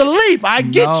 yo, it's a leap. I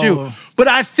get you. But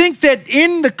I think that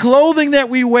in the clothing that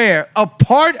we wear, a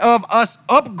part of us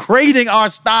upgrading our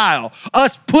style,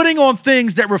 us putting on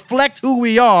things that reflect who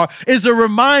we are, is a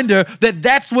reminder that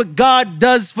that's what God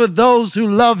does for those who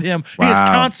love him. Wow. He is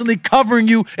constantly covering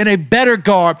you in a better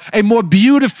garb, a more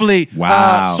beautifully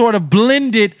sort of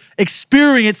blended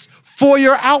experience for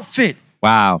your outfit.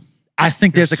 Wow. I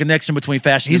think there's a connection between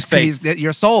fashion and faith.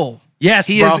 Your soul. Yes,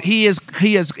 bro. He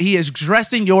is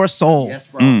dressing your soul. Yes,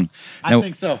 bro. I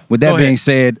think so. With that being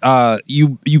said,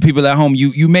 you people at home,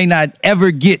 you may not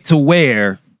ever get to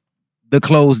wear the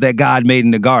clothes that God made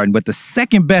in the garden, but the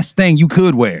second best thing you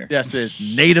could wear, yes,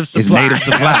 is native supply.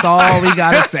 That's all we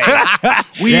gotta say.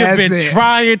 We have been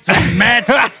trying to match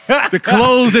the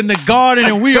clothes in the garden,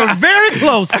 and we are very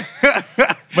close.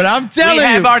 But I'm telling you, we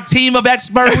have our team of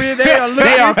experts.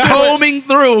 They are combing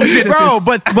through Genesis. Bro,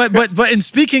 but in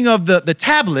speaking of the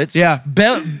tablets,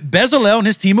 Bezalel and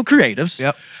his team of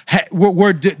creatives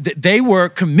they were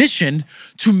commissioned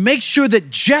to make sure that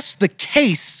just the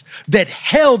case that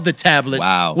held the tablets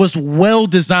was well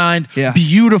designed,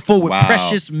 beautiful, with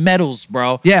precious metals,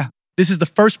 bro. Yeah. This is the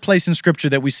first place in scripture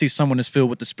that we see someone is filled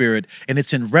with the Spirit, and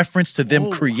it's in reference to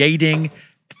them creating,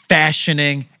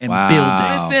 fashioning, and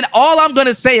building. Listen, all I'm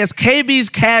gonna say is KB's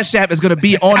Cash App is gonna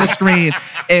be on the screen,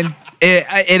 and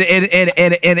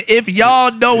if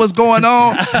y'all know what's going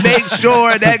on, make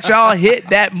sure that y'all hit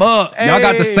that mug. Y'all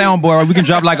got the soundboard. We can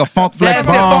drop like a funk flex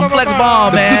bomb. Funk flex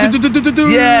bomb, man.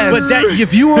 Yes. But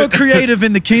if you are a creative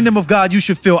in the kingdom of God, you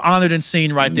should feel honored and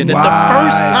seen right there. That the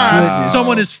first time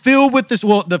someone is filled with this,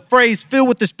 the phrase "filled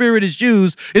with the Spirit" is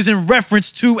used is in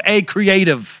reference to a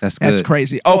creative. That's good. That's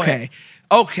crazy. Okay,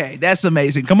 that's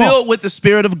amazing. Filled with the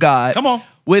Spirit of God. Come on.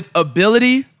 With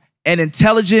ability and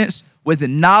intelligence, with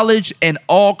knowledge and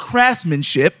all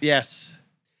craftsmanship. Yes.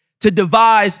 To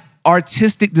devise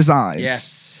artistic designs.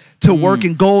 Yes. To work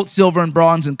in gold, silver, and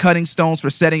bronze, and cutting stones for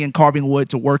setting and carving wood,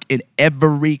 to work in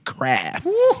every craft.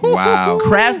 Wow.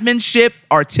 Craftsmanship,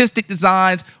 artistic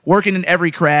designs, working in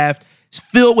every craft,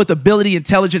 filled with ability,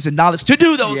 intelligence, and knowledge to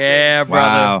do those things. Yeah, brother.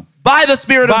 Wow. By the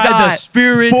Spirit of God. By the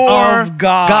Spirit of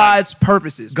God. God's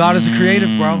purposes. God is a creative,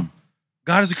 bro.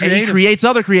 God is a creative. And he creates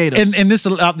other creatives. And this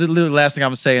is the last thing I'm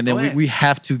going to say, and then we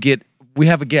have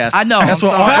a guest. I know. That's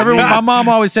what my mom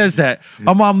always says that.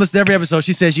 My mom listens to every episode.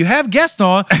 She says, you have guests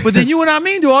on, but then you and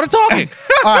Ameen do all the talking.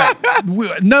 All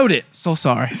right. Note it. So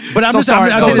sorry. But I'm sorry,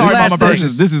 Mama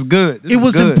Versions. This is good. It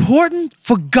was important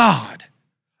for God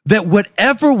that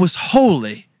whatever was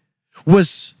holy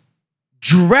was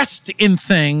dressed in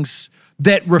things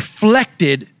that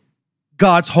reflected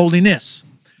God's holiness.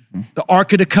 The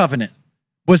Ark of the Covenant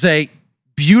was a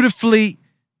beautifully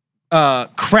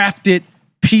crafted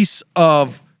piece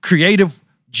of creative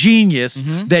genius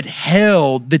that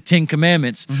held the Ten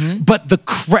Commandments. But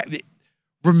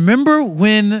remember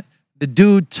when the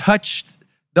dude touched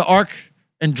the Ark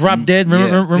and dropped dead?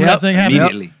 Remember that thing happened?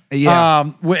 Immediately.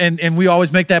 Yeah. And we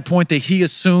always make that point that he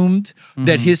assumed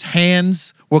that his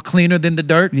hands were cleaner than the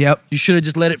dirt. Yep. You should have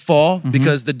just let it fall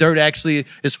because the dirt actually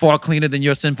is far cleaner than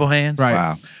your sinful hands. Right.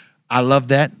 Wow. I love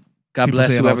that. God People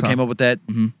bless say it all whoever the time. came up with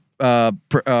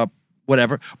that.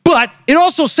 Whatever. But it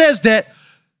also says that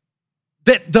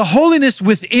the holiness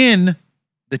within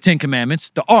the Ten Commandments,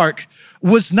 the Ark,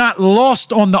 was not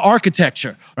lost on the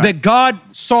architecture, that God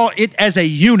saw it as a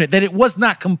unit, that it was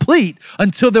not complete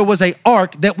until there was an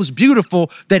ark that was beautiful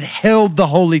that held the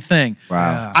holy thing.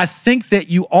 Wow. I think that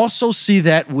you also see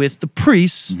that with the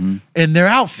priests and their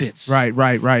outfits. Right.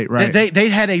 They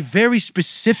had a very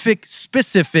specific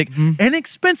and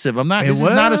expensive. This is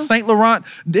not a Saint Laurent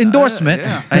endorsement.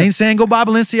 I ain't saying go buy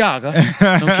Balenciaga.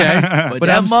 Okay. But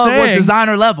that mug was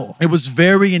designer level. It was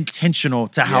very intentional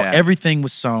to how everything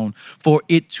was sewn for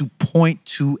it to point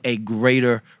to a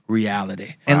greater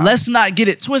reality. And let's not get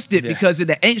it twisted, because in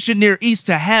the ancient Near East,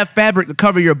 to have fabric to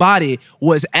cover your body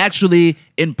was actually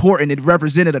important. It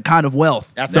represented a kind of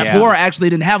wealth. The poor actually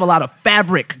didn't have a lot of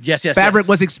fabric. Fabric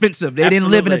was expensive. They didn't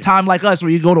live in a time like us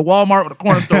where you go to Walmart or the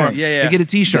corner store and get a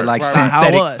t-shirt. Like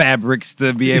synthetic fabrics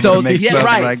to be able to make stuff.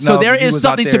 Like, so there is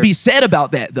something to be said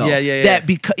about that, though.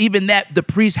 That even that the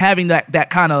priest having that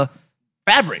kind of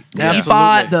fabric, the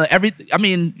ephod, the everything. I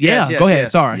mean, go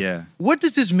ahead. Sorry. Yeah. What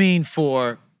does this mean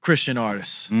for Christian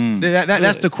artists?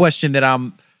 That's the question that I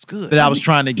was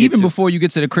trying to get Even to. before you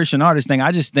get to the Christian artist thing,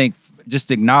 I just think,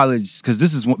 just acknowledge, because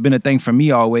this has been a thing for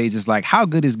me always, is like, how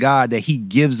good is God that he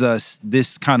gives us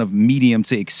this kind of medium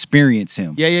to experience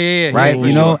him? Right?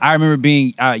 You know, I remember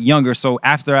being younger, so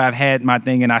after I've had my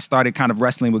thing and I started kind of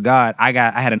wrestling with God, I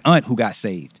had an aunt who got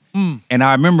saved. And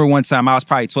I remember one time I was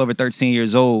probably 12 or 13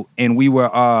 years old, and we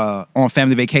were on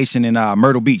family vacation in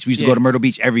Myrtle Beach. We used to go to Myrtle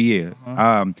Beach every year.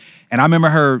 And I remember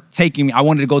her taking me. I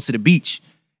wanted to go to the beach,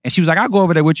 and she was like, "I'll go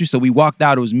over there with you." So we walked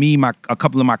out. It was me, a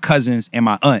couple of my cousins, and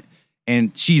my aunt.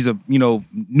 And she's a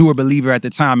newer believer at the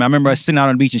time. I remember us sitting out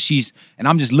on the beach, and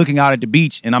I'm just looking out at the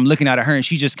beach, and I'm looking at her, and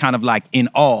she's just kind of like in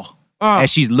awe as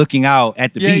she's looking out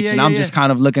at the beach, and I'm just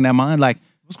kind of looking at my aunt like,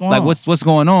 what's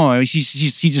going on? And she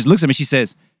just looks at me. She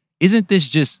says, "Isn't this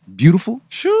just beautiful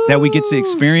that we get to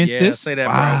experience this?" Say that,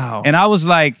 wow. bro. And I was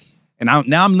like, now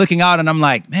I'm looking out and I'm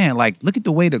like, man, like look at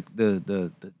the way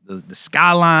the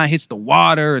skyline hits the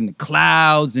water and the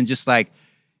clouds, and just like,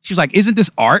 she was like, "Isn't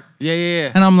this art?"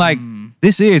 And I'm like,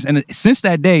 this is. And since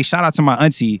that day, shout out to my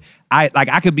auntie,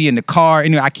 I could be in the car,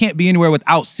 I can't be anywhere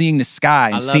without seeing the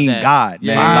sky and seeing God.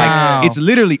 Man. Wow. Like, it's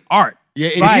literally art.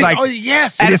 It's like,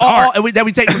 it's art. That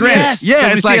we take for granted. It's we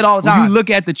like, see it all the time. You look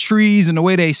at the trees and the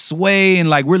way they sway, and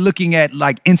like we're looking at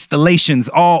like installations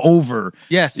all over.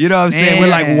 Yes. You know what I'm saying? We're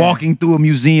like walking through a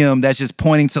museum that's just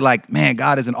pointing to like, man,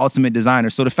 God is an ultimate designer.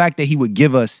 So the fact that he would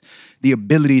give us the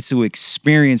ability to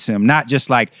experience him, not just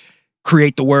like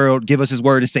create the world, give us his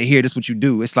word and say, here, this is what you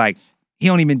do. It's like, he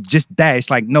don't even just that.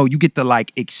 It's like, no, you get to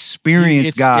like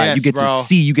experience God. You get to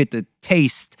see, you get to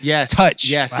taste, touch.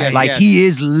 He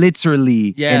is literally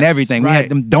in everything. We had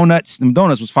them donuts. Them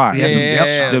donuts was fire.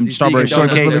 Them strawberry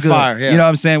shortcake. Fire. You know what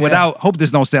I'm saying? Hope this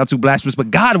don't sound too blasphemous,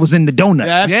 but God was in the donut.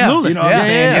 Yeah, absolutely. You know what I'm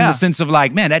saying? In the sense of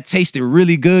like, man, that tasted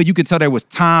really good. You could tell there was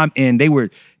time, and they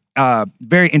were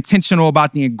very intentional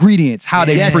about the ingredients, how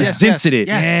they presented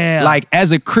it. Like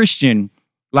as a Christian,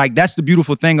 like that's the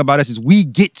beautiful thing about us, is we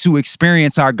get to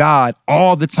experience our God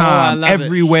all the time,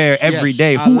 everywhere, every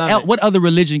day. What other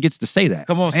religion gets to say that?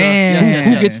 Come on, sir.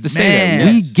 Who gets to say that?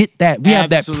 We get that. We have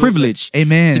that privilege.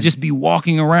 Amen. To just be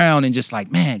walking around and just like,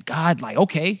 man, God, like,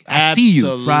 okay, I see you.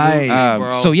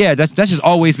 Bro. So yeah, that's just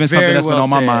always been something that's been on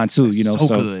my mind too. You know, so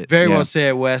good. Very well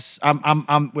said, Wes.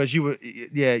 Wes,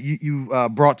 you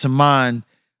brought to mind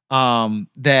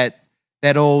that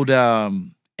old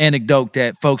anecdote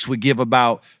that folks would give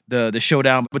about the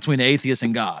showdown between the atheist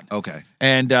and God. Okay.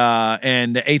 And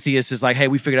the atheist is like, hey,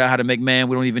 we figured out how to make man.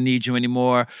 We don't even need you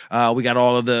anymore. We got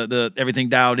all of the everything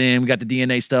dialed in. We got the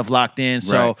DNA stuff locked in.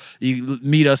 So you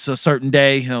meet us a certain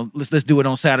day. Let's do it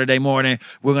on Saturday morning.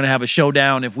 We're gonna have a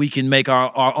showdown. If we can make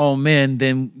our own men,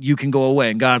 then you can go away.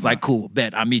 And God's like, cool,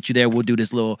 bet. I'll meet you there. We'll do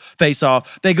this little face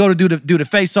off. They go to do the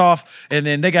face off, and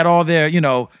then they got all their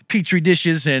petri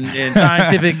dishes and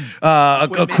scientific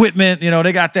equipment.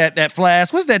 They got that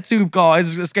flask. What's that tube called?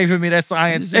 It's escaping me. That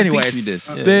science. Anyways.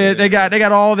 They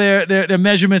got all their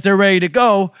measurements. They're ready to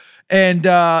go, and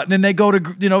then they go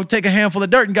to take a handful of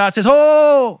dirt, and God says,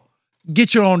 "Oh,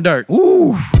 get your own dirt.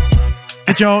 Ooh,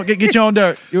 get your own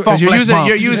dirt. You're using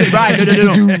right.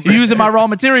 You're using my raw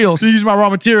materials. You're using my raw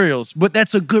materials." But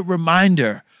that's a good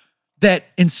reminder that,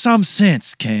 in some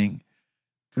sense, King,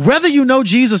 whether you know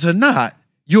Jesus or not,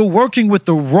 you're working with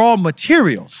the raw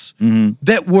materials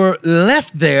that were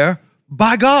left there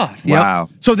by God. Wow.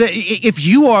 So that if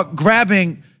you are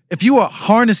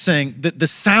harnessing the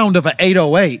sound of an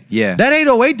 808, that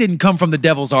 808 didn't come from the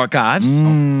devil's archives.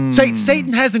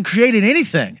 Satan hasn't created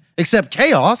anything except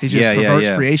chaos. He just perverts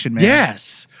creation, man.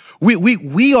 Yes.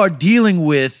 We are dealing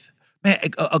with Man,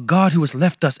 a God who has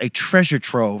left us a treasure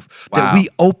trove that we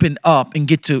open up and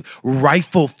get to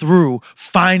rifle through,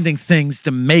 finding things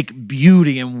to make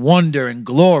beauty and wonder and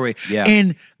glory. Yeah.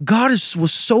 And God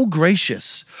was so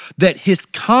gracious that his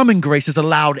common grace has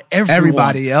allowed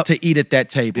everybody to eat at that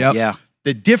table. Yep. Yeah.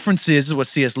 The difference is what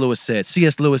C.S. Lewis said.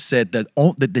 C.S. Lewis said that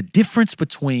the difference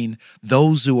between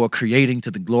those who are creating to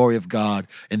the glory of God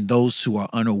and those who are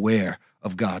unaware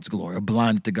of God's glory, or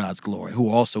blinded to God's glory, who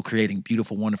are also creating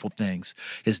beautiful, wonderful things,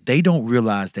 is they don't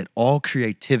realize that all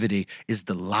creativity is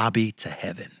the lobby to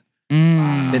heaven.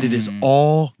 That it is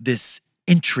all this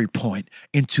entry point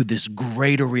into this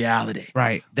greater reality.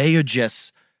 Right. They are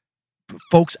just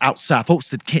folks outside, folks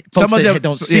that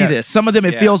don't see this. Some of them,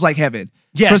 it feels like heaven.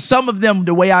 Yes. For some of them,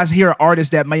 the way I hear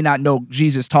artists that may not know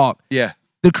Jesus talk,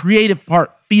 the creative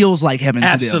part feels like heaven to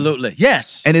them. Absolutely.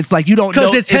 Yes. And it's like you don't know.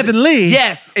 Because it's heavenly.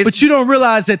 Yes. But you don't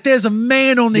realize that there's a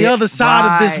man on the other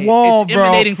side of this wall, it's bro.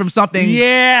 emanating from something.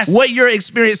 Yes. What you're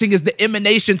experiencing is the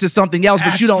emanation to something else,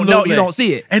 but you don't know. You don't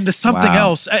see it. And the something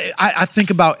else, I think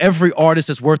about every artist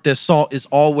that's worth their salt is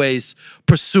always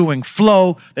pursuing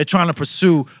flow. They're trying to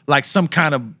pursue like some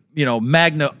kind of,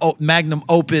 magnum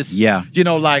opus. Yeah.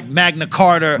 Like Magna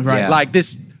Carta. Right. Like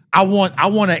this. I want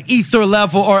an ether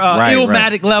level or a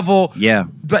Illmatic level. Yeah.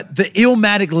 But the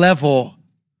Illmatic level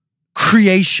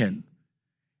creation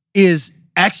is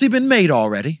actually been made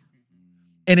already.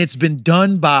 And it's been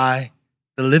done by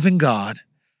the living God.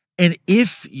 And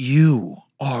if you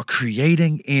are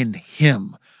creating in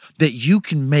him, that you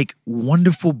can make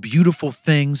wonderful, beautiful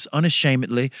things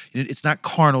unashamedly. It's not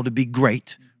carnal to be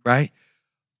great, right?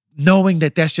 Knowing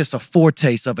that that's just a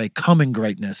foretaste of a coming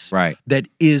greatness. Right. That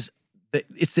is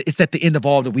it's at the end of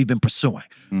all that we've been pursuing.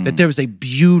 That there is a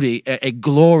beauty, a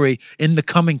glory in the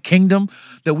coming kingdom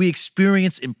that we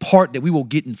experience in part, that we will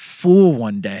get in full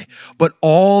one day. But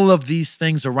all of these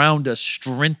things around us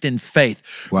strengthen faith.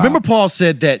 Wow. Remember Paul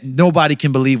said that nobody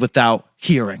can believe without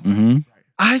hearing. Mm-hmm.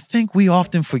 I think we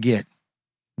often forget,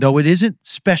 though it isn't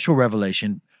special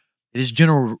revelation, it is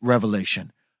general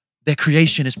revelation, that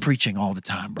creation is preaching all the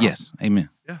time, bro. Yes. Amen.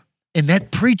 Yeah. And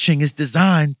that preaching is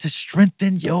designed to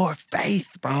strengthen your faith,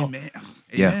 bro. Amen.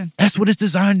 Yeah. Amen. That's what it's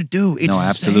designed to do. It's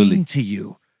absolutely. saying to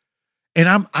you.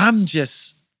 And I'm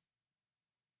just,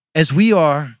 as we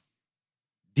are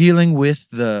dealing with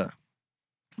the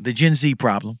Gen Z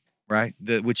problem, right?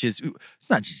 Which is, it's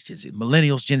not just Gen Z,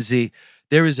 millennials, Gen Z.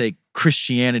 There is a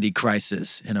Christianity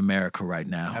crisis in America right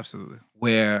now. Absolutely.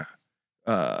 Where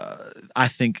I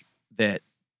think that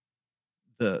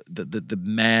the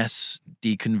mass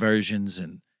deconversions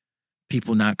and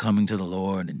people not coming to the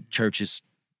Lord and churches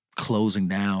closing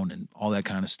down and all that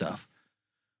kind of stuff.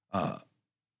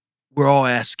 We're all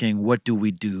asking, what do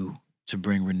we do to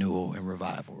bring renewal and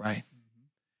revival, right?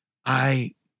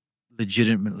 I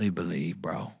legitimately believe,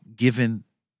 bro, given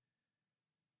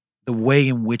the way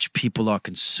in which people are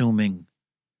consuming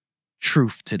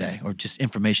truth today, or just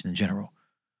information in general,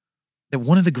 that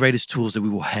one of the greatest tools that we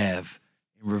will have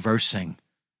in reversing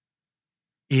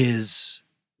is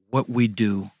what we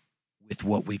do with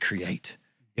what we create.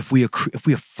 If we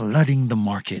are flooding the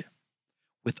market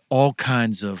with all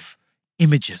kinds of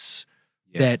images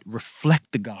that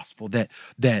reflect the gospel, that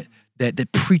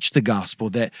preach the gospel,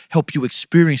 that help you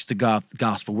experience the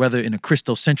gospel, whether in a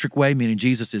Christocentric way, meaning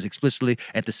Jesus is explicitly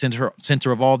at the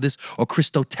center of all this, or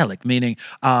Christotelic, meaning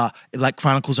like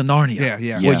Chronicles of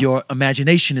Narnia, where your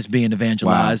imagination is being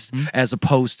evangelized as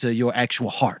opposed to your actual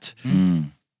heart.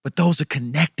 But those are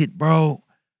connected, bro.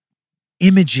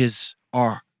 Images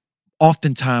are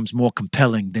oftentimes more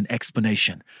compelling than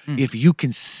explanation. If you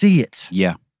can see it,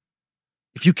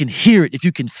 if you can hear it, if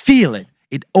you can feel it,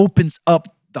 it opens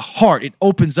up the heart. It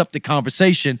opens up the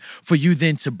conversation for you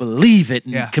then to believe it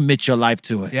and commit your life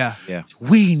to it.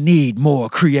 We need more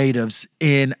creatives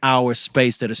in our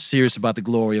space that are serious about the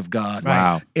glory of God.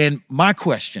 Wow. And my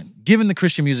question, given the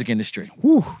Christian music industry,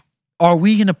 are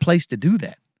we in a place to do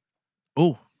that?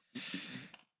 Oh.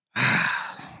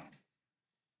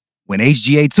 When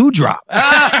HGA2 drop.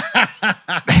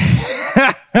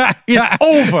 It's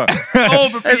over.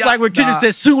 It's like when Kendrick said,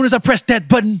 as soon as I press that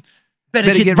button,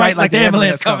 better get right like the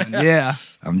ambulance coming. Yeah.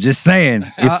 I'm just saying,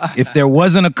 if there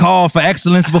wasn't a call for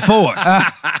excellence before,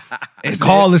 the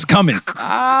call is coming.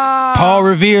 Paul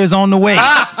Revere's on the way.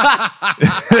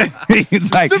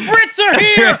 It's like, the Brits are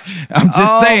here. I'm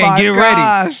just saying, get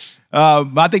gosh.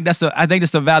 ready. I think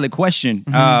that's a valid question.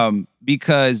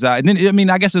 because and then I mean,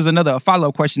 I guess there's another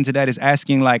follow-up question to that is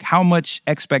asking like, how much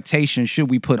expectation should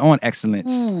we put on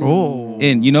excellence?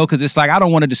 And because it's like I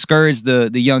don't want to discourage the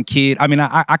young kid. I mean,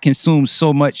 I consume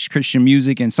so much Christian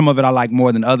music, and some of it I like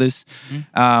more than others.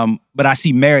 But I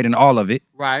see merit in all of it.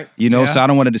 Right. So I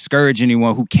don't want to discourage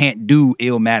anyone who can't do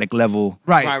Illmatic level.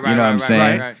 Right. You know what I'm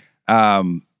saying?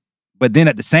 Right. But then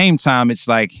at the same time, it's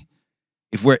like,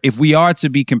 if we are to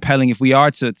be compelling, if we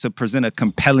are to present a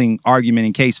compelling argument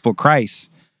in case for Christ,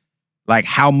 like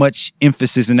how much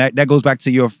emphasis, and that goes back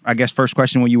to your, I guess, first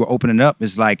question when you were opening up,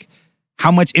 is like,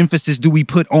 how much emphasis do we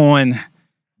put on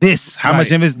this? How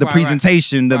much emphasis, the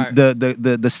presentation,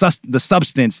 the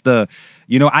substance,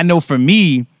 I know for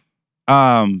me,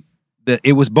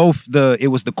 it was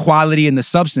the quality and the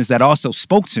substance that also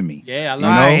spoke to me. Yeah, I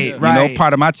love it.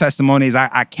 Part of my testimony is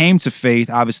I came to faith,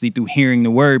 obviously, through hearing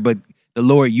the word, but the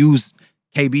Lord used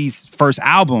KB's first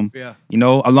album,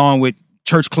 along with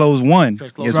Church Clothes 1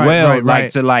 as well,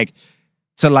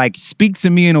 to speak to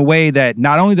me in a way that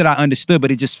not only that I understood, but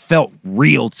it just felt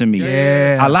real to me.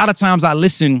 Yeah. A lot of times I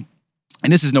listen,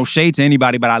 and this is no shade to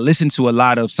anybody, but I listen to a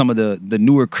lot of some of the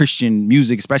newer Christian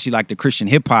music, especially like the Christian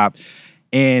hip hop,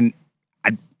 and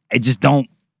I just don't.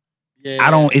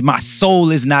 If my soul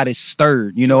is not as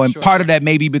stirred, and part of that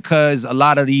may be because a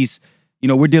lot of these.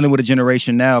 We're dealing with a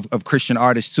generation now of Christian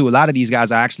artists too. A lot of these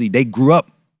guys are they grew up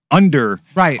under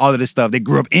all of this stuff. They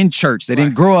grew up in church. They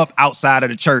didn't grow up outside of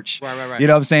the church. Right. You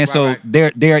know what I'm saying? So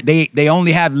they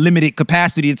only have limited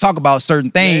capacity to talk about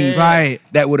certain things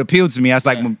that would appeal to me. I was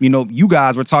like, you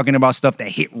guys were talking about stuff that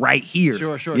hit right here.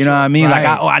 Sure. You know what I mean? Like,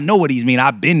 I know what he's mean.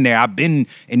 I've been there. I've been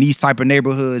in these type of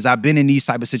neighborhoods. I've been in these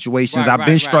type of situations. I've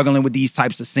been struggling with these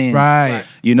types of sins. Right.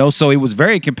 So it was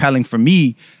very compelling for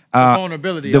me.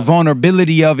 The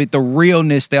vulnerability of it, the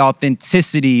realness, the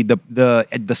authenticity,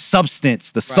 the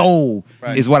substance, the soul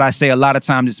is what I say a lot of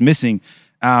times it's missing.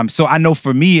 So I know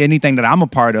for me, anything that I'm a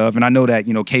part of, and I know that,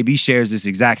 KB shares this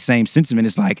exact same sentiment,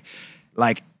 it's like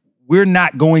we're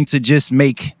not going to just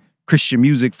make Christian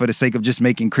music for the sake of just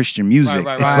making Christian music.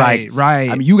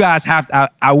 I mean, you guys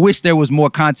I wish there was more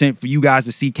content for you guys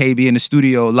to see KB in the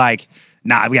studio, like,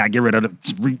 nah, we gotta get rid of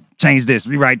change this,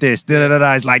 rewrite this,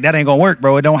 It's like, that ain't gonna work,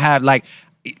 bro. It don't have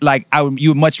you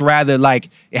would much rather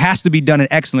it has to be done in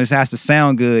excellence, it has to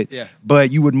sound good. Yeah.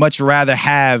 But you would much rather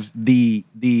have the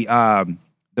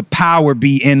power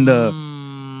be in the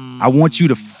I want you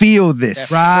to feel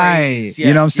this. Right.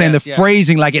 You know what I'm saying? The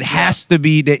phrasing, it has to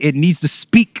be that it needs to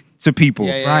speak to people.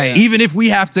 Right. Even if we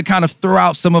have to kind of throw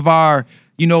out some of our,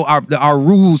 our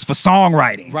rules for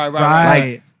songwriting.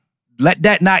 Right. Let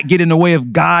that not get in the way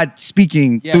of God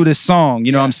speaking through this song.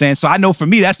 You know what I'm saying? So I know for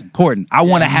me, that's important. I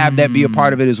want to have that be a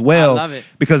part of it as well. I love it.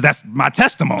 Because that's my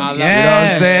testimony. I love you know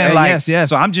what I'm saying?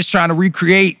 Yes. So I'm just trying to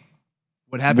recreate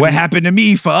what happened to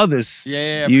me for others.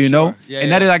 Yeah, you know? Sure. Yeah,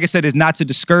 and that is, like I said, is not to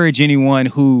discourage anyone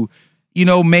who,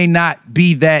 may not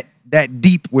be that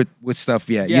deep with stuff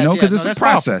yet, because it's a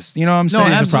process. You know what I'm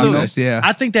saying? It's a process, yeah.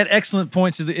 I think that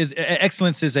excellence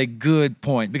is a good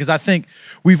point, because I think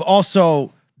we've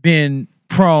also been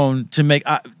prone to make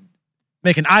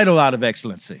an idol out of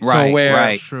excellency. Right, so where,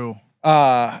 right. True.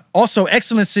 Also,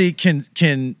 excellency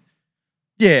can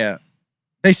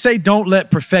they say don't let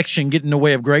perfection get in the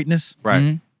way of greatness. Right.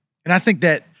 Mm-hmm. And I think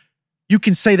that you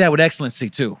can say that with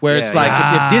excellency too, where it's like,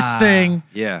 if this thing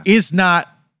is not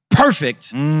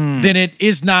perfect, then it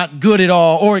is not good at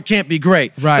all, or it can't be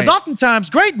great. Right. Because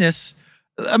oftentimes greatness,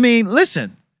 I mean,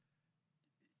 listen,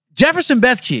 Jefferson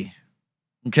Bethke,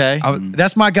 okay?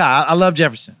 That's my guy. I love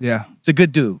Jefferson. Yeah. It's a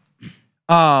good dude.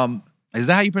 Is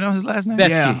that how you pronounce his last name?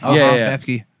 Bethke. Yeah.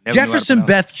 Bethke. Jefferson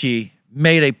Bethke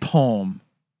made a poem.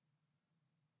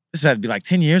 This had to be like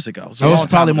 10 years ago. It was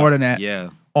probably more than that.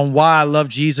 Yeah. On why I love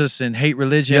Jesus and hate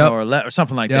religion, or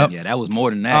something like that. Yeah, that was more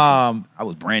than that. I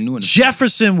was brand new in the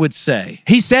Jefferson would say.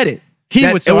 He said it.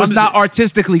 It was not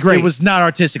artistically great. It was not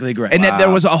artistically great. And that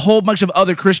there was a whole bunch of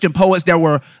other Christian poets that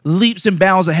were leaps and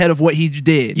bounds ahead of what he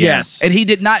did. Yes. And he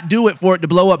did not do it for it to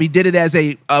blow up. He did it as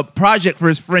a project for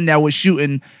his friend that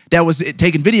was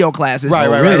taking video classes. Right.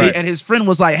 And his friend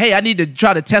was like, hey, I need to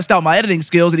try to test out my editing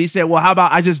skills. And he said, well, how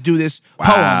about I just do this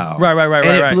poem? Right.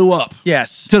 And it blew up.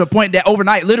 Yes. To the point that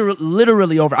overnight,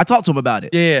 literally over. I talked to him about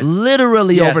it. Yeah.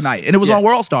 Literally overnight. And it was on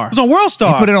World Star. It was on World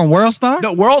Star. You put it on World Star?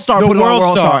 No, World Star put it on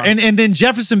World Star. And then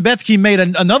Jefferson Bethke made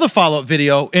another follow-up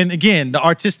video. And again, the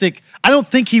artistic, I don't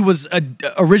think he was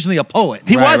originally a poet.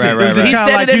 He wasn't. It was just He kinda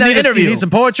said like, it in an interview. You need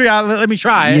some poetry? Let me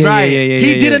try it. Yeah,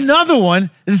 He did another one.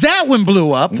 That one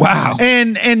blew up. Wow.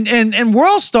 And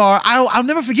World Star, I'll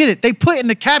never forget it. They put in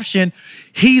the caption,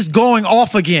 he's going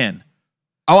off again.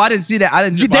 Oh, I didn't see that. I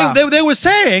didn't. Wow. They were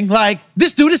saying like,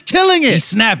 this dude is killing it. He's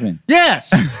snapping.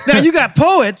 Yes. Now you got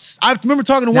poets. I remember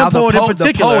talking to one poet in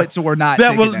particular. The poets were not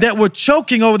that were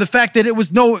choking over the fact that it was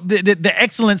the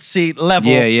excellency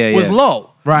level was low.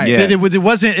 Right. Yeah.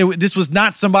 This was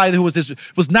not somebody who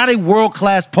was not a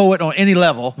world-class poet on any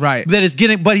level. Right. But he's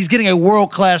getting a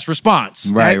world-class response.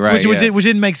 Right. Which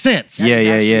didn't make sense. Yeah.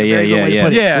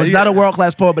 It was not a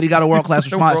world-class poet, but he got a world-class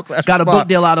response. Got a book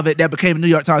deal out of it that became a New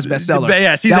York Times bestseller.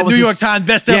 Yes, he's a New York Times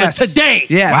bestseller today.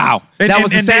 Yes. Wow. That was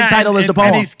the same title as the poem.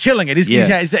 And he's killing it.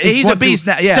 He's a beast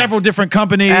now. Yeah. Several different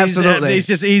companies. Absolutely.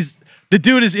 The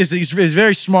dude is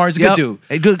very smart. He's a good dude.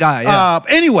 A good guy, yeah.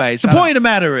 Anyways, the point of the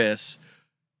matter is,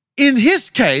 in his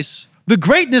case, the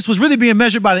greatness was really being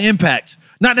measured by the impact,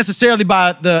 not necessarily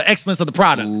by the excellence of the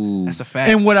product. Ooh. That's a fact.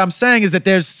 And what I'm saying is that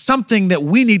there's something that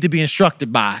we need to be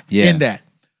instructed by in that.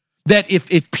 That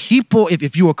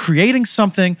if you are creating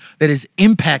something that is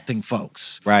impacting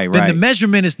folks, then the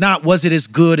measurement is not, was it as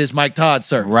good as Mike Todd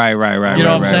serves? Right. You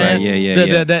know what I'm saying? Yeah.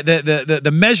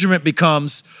 The measurement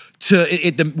becomes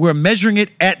we're measuring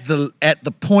it at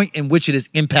the point in which it is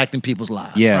impacting people's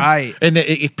lives. Yeah. Right. And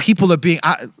if people are being,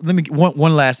 let me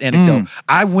one last anecdote.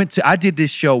 I did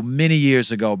this show many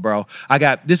years ago, bro.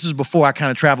 This was before I kind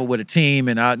of traveled with a team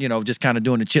and I, just kind of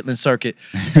doing the Chitlin circuit.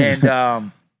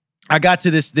 And I got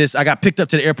to this. I got picked up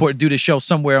to the airport to do this show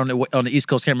somewhere on the East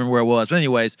Coast. Can't remember where it was, but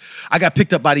anyways, I got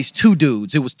picked up by these two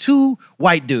dudes. It was two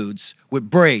white dudes with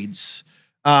braids,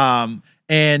 and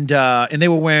they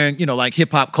were wearing like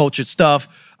hip hop culture stuff.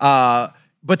 But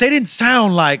they didn't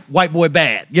sound like White Boy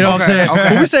Bad. You know what I'm saying? Okay.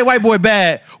 When we say White Boy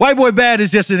Bad is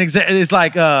just it's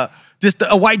like just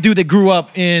a white dude that grew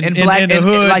up in the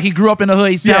hood. Like he grew up in the hood.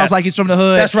 He sounds like he's from the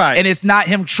hood. That's right. And it's not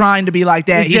him trying to be like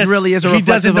that. He really is a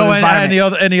reflective of his environment. He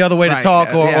doesn't know any other way to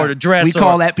talk or to dress. We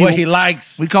call that people, what he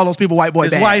likes. We call those people White Boy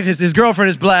Bad. His wife, his girlfriend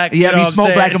is black. Yeah, he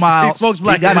smokes Black and Miles. He smokes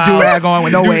Black and Miles. He got a do-rag going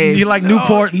with no waves. He like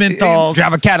Newport menthols.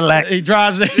 Drive a Cadillac. He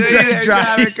drives a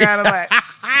Cadillac.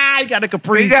 He got a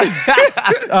Caprice.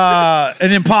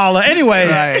 An Impala.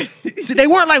 Anyways, see, they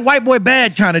weren't like White Boy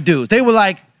Bad kind of dudes. They were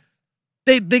like,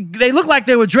 they looked like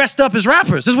they were dressed up as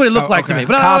rappers. This is what it looked like to me.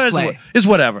 But it's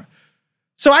whatever.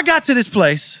 So I got to this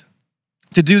place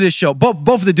to do this show. Both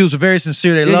of the dudes were very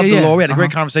sincere. They loved the Lord. We had a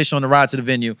great conversation on the ride to the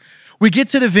venue. We get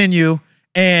to the venue,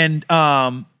 and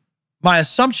my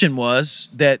assumption was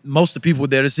that most of the people were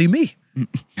there to see me. I'm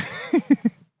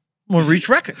gonna reach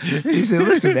records. He said,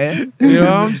 listen, man. You know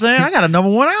what I'm saying? I got a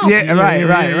 #1 album.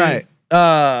 Yeah,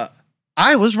 right.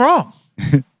 I was wrong.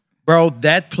 Bro,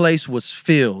 that place was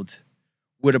filled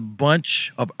with a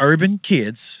bunch of urban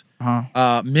kids.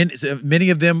 Many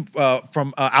of them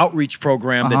from an outreach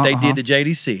program that they did to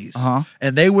JDCs.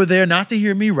 And they were there not to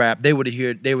hear me rap. They were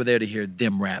there to hear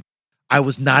them rap. I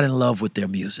was not in love with their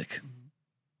music.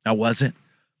 I wasn't.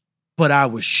 But I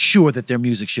was sure that their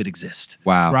music should exist.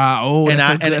 Wow. Right. Oh,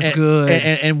 that's good.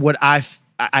 And what I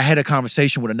had a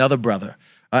conversation with another brother,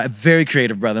 a very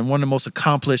creative brother, and one of the most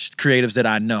accomplished creatives that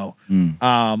I know,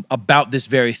 about this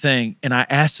very thing. And I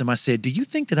asked him, I said, do you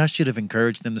think that I should have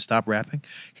encouraged them to stop rapping?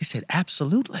 He said,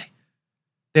 absolutely.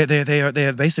 They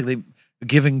are basically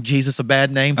giving Jesus a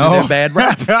bad name through their bad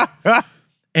rap.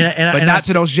 But not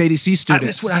to those JDC students.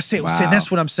 That's what I said. Wow.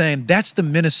 That's what I'm saying. That's the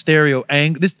ministerial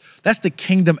angle. That's the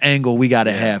kingdom angle we got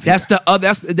to have here. That's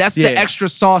the extra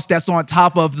sauce that's on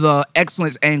top of the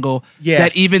excellence angle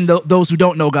that even those who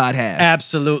don't know God have.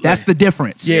 Absolutely. That's the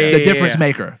difference. The difference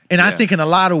maker. And I think in a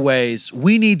lot of ways,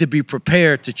 we need to be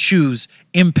prepared to choose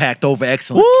impact over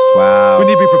excellence. Wow. We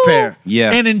need to be prepared.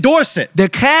 Yeah. And endorse it. The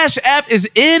Cash App is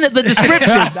in the description.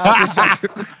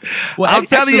 Well, I'm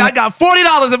telling you, I got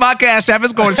 $40 in my Cash App.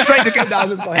 It's going straight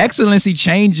to Excellency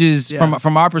changes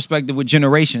from our perspective with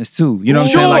generations too. You know what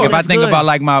I'm saying? Like if I think about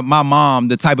like my mom,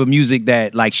 the type of music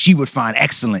that like she would find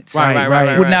excellence.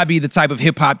 Right. Would not be the type of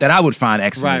hip hop that I would find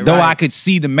excellent. Though I could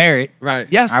see the merit. Right.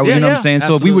 Yes. You know what I'm saying?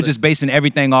 So if we were just basing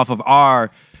everything off of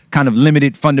our kind of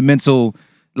limited fundamental,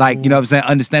 like, you know what I'm saying,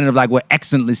 understanding of like what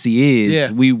excellency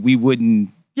is, we wouldn't.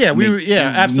 Yeah,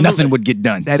 absolutely. Nothing would get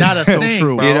done. That is so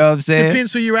true, bro. You know what I'm saying?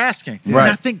 Depends who you're asking. Right.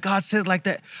 And I think God said it like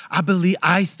that. I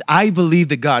believe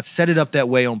that God set it up that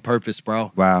way on purpose,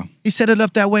 bro. Wow. He set it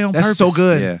up that way on purpose. That's so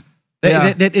good.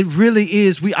 Yeah. That it really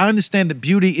is. I understand that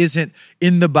beauty isn't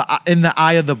in the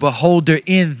eye of the beholder,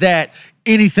 in that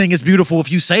anything is beautiful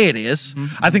if you say it is.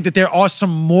 I think that there are some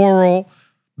moral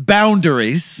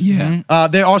boundaries. Yeah.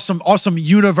 There are some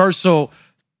universal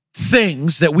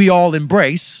things that we all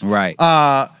embrace. Right.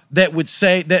 that would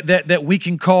say that we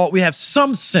can call, we have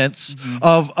some sense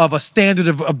of a standard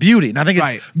of beauty. And I think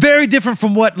it's very different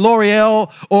from what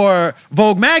L'Oreal or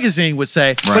Vogue magazine would say.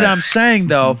 Right. But I'm saying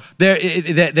though, that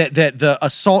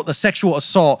the sexual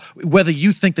assault, whether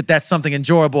you think that that's something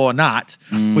enjoyable or not,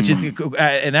 which is,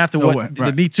 and after what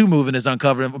the Me Too movement has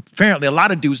uncovered, apparently a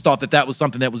lot of dudes thought that was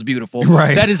something that was beautiful.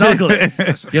 Right. That is ugly.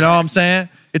 You know what I'm saying?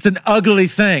 It's an ugly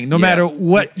thing, no matter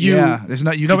what you, there's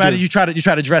not, no matter you try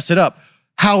to dress it up.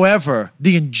 However,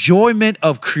 the enjoyment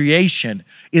of creation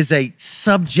is a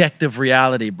subjective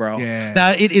reality, bro. Yeah.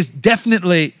 Now, it is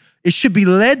definitely, it should be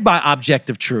led by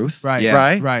objective truth. Right.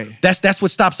 Yeah. Right. That's what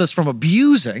stops us from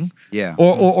abusing. Yeah.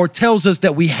 Or tells us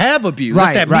that we have abused.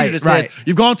 Right. That's that meter that says,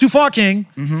 you've gone too far, King.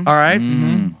 All right.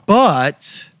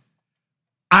 But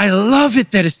I love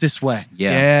it that it's this way.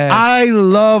 Yeah. I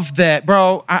love that,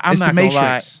 bro. I'm not gonna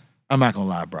lie. I'm not gonna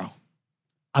lie, bro.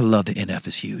 I love the NF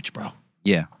is huge, bro.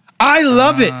 Yeah. I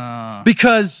love it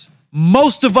because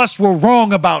most of us were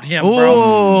wrong about him,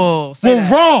 bro.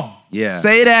 We're wrong. Yeah.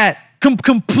 Say that.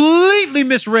 Completely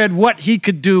misread what he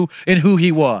could do and who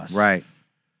he was. Right.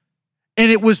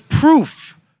 And it was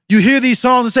proof. You hear these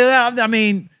songs and say, I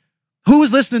mean, who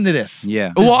is listening to this?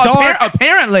 Yeah. Well,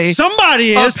 apparently.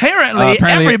 Somebody is. Apparently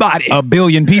everybody. A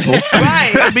billion people.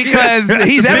 Right. Because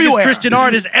he's everywhere. Biggest Christian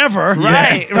artist ever.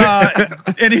 Right.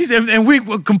 And we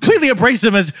completely embrace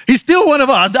him as he's still one of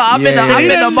us. No, I'm in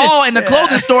the mall in the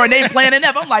clothing store and they playing it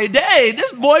up. I'm like, dang,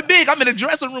 this boy big. I'm in the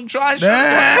dressing room trying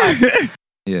shit.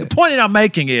 The point that I'm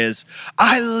making is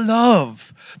I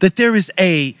love that there is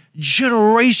a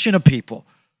generation of people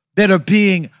that are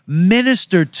being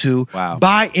ministered to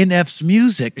by NF's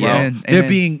music, bro. Yeah,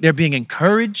 they're being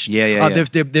encouraged.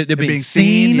 They're being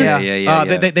seen.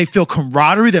 They feel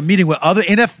camaraderie. They're meeting with other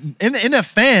NF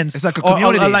fans. It's like a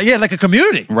community. Like a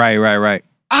community. Right.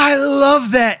 I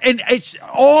love that. And it's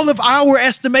all of our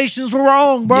estimations were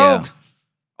wrong, bro. Yeah.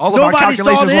 All of our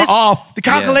calculations were off. The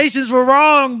calculations were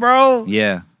wrong, bro.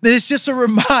 Yeah. It's just a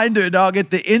reminder, dog, at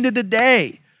the end of the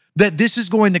day, that this is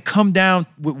going to come down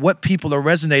with what people are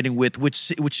resonating with,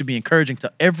 which should be encouraging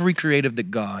to every creative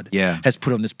that God has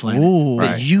put on this planet. Ooh,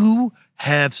 that you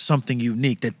have something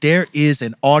unique, that there is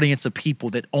an audience of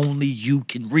people that only you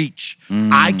can reach.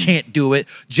 I can't do it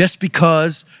just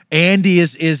because Andy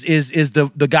is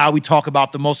the guy we talk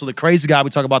about the most, or the crazy guy we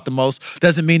talk about the most,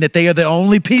 doesn't mean that they are the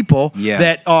only people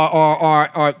that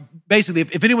are basically,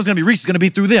 if anyone's gonna be reached, it's gonna be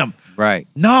through them. Right.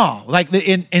 No, like,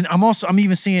 and I'm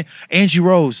even seeing Angie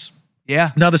Rose.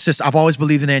 Yeah. Another sister. I've always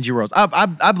believed in Angie Rose.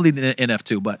 I believed in NF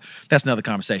too, but that's another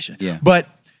conversation. Yeah. But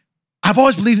I've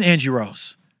always believed in Angie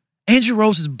Rose. Angie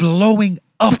Rose is blowing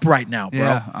up right now, bro.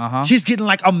 Yeah, She's getting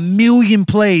like 1 million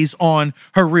plays on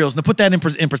her reels. Now, put that in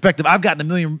perspective. I've gotten 1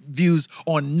 million views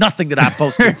on nothing that I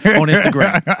posted on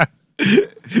Instagram.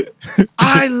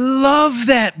 I love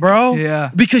that, bro. Yeah.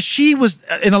 Because she was,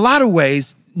 in a lot of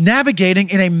ways, navigating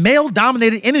in a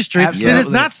male-dominated industry that does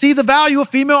not see the value of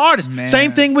female artists. Man.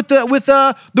 Same thing with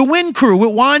the Win Crew,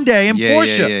 with Wande and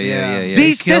Portia.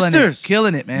 These sisters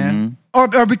killing it, man.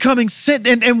 Are becoming sent,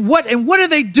 and what are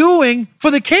they doing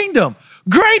for the kingdom?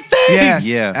 Great things.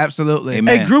 Yes, absolutely.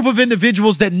 Amen. A group of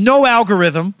individuals that no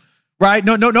algorithm, right?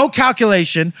 No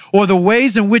calculation, or the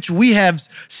ways in which we have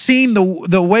seen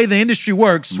the way the industry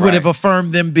works would have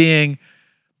affirmed them being,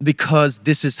 because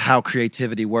this is how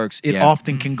creativity works. It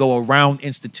often can go around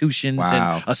institutions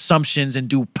and assumptions and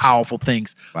do powerful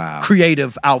things. Wow.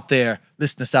 Creative out there.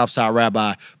 Listen to Southside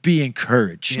Rabbi. Be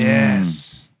encouraged.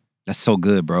 Yes. That's so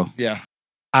good, bro. Yeah.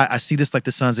 I see this like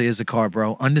the sons of Issachar,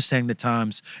 bro. Understanding the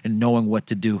times and knowing what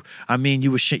to do. I mean,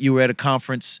 you were at a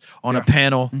conference on a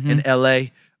panel in LA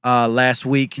last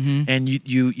week, and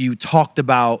you talked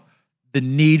about the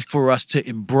need for us to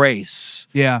embrace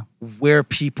where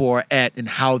people are at and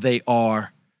how they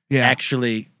are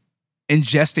actually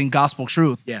ingesting gospel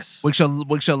truth. Yes. Which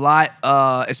a lot,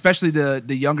 especially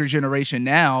the younger generation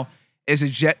now, is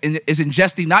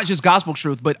ingesting not just gospel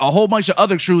truth, but a whole bunch of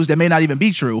other truths that may not even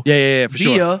be true. Yeah, for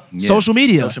sure. Via social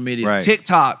media. Right.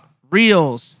 TikTok,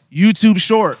 Reels, YouTube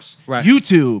Shorts,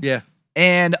 YouTube. Yeah.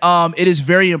 And it is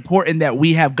very important that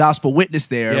we have gospel witness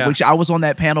there, which I was on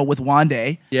that panel with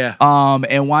Wande. Yeah.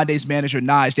 And Wande's manager,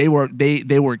 Naj,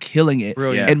 they were killing it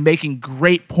and making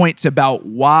great points about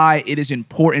why it is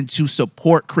important to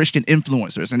support Christian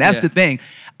influencers. And that's the thing.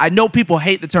 I know people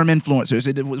hate the term influencers.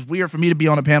 It was weird for me to be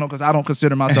on a panel because I don't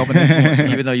consider myself an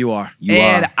influencer. Even though you are.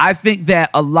 I think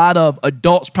that a lot of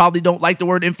adults probably don't like the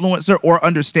word influencer or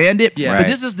understand it. Yeah. But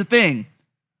this is the thing.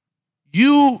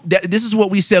 This is what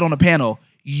we said on the panel.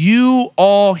 You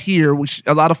all here, which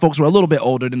a lot of folks were a little bit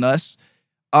older than us,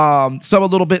 some a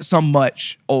little bit, some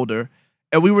much older,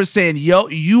 and we were saying, yo,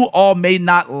 you all may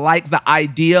not like the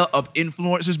idea of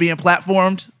influencers being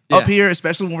platformed up here,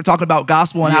 especially when we're talking about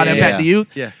gospel and how to impact the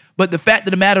youth. Yeah. But the fact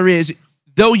of the matter is,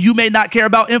 though you may not care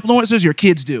about influencers, your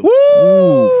kids do.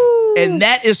 Woo! And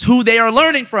that is who they are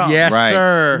learning from. Yes,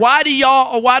 sir. Why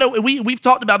do we've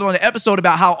talked about it on the episode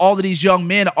about how all of these young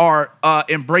men are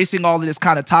embracing all of this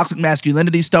kind of toxic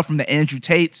masculinity stuff from the Andrew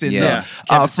Tates and the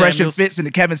Fresh and Fits and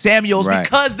the Kevin Samuels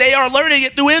because they are learning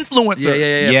it through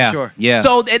influencers. Yeah, for sure. Yeah.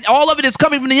 So and all of it is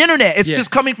coming from the internet. It's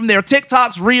just coming from their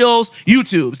TikToks, Reels,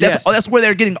 YouTubes. That's where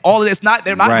they're getting all of this.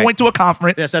 They're not going to a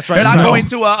conference. Yes, that's right.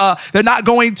 They're not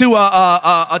going to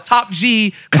a top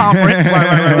G conference. You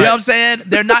know what I'm saying?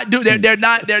 They're not doing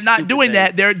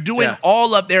that. They're doing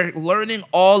they're learning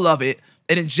all of it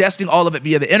and ingesting all of it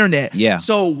via the internet. Yeah.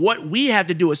 So what we have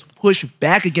to do is push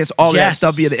back against all of that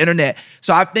stuff via the internet.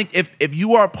 So I think if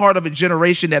you are a part of a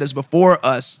generation that is before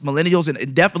us, millennials,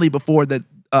 and definitely before the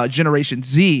Generation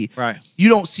Z, you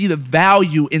don't see the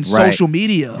value in social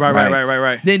media.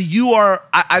 Right. Then you are,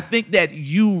 I think that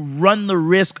you run the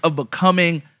risk of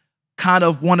becoming kind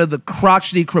of one of the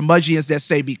crotchety curmudgeons that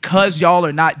say, because y'all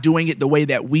are not doing it the way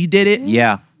that we did it,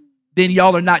 then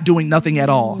y'all are not doing nothing at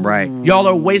all. Right. Y'all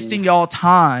are wasting y'all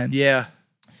time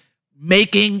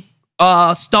making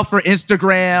stuff for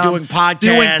Instagram, doing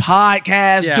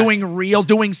podcasts, doing reels,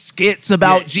 doing skits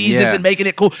about Jesus and making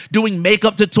it cool, doing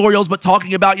makeup tutorials but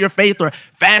talking about your faith, or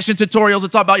fashion tutorials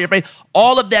and talk about your faith.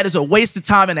 All of that is a waste of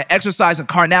time and an exercise in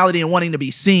carnality and wanting to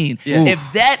be seen. If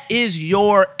that is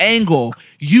your angle,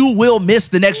 you will miss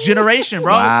the next generation,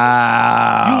 bro.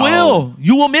 Wow.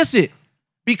 You will miss it,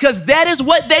 because that is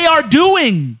what they are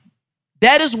doing.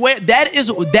 That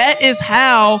is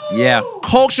how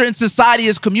culture and society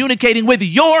is communicating with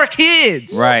your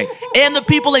kids. Right. And the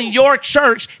people in your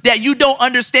church that you don't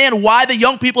understand why the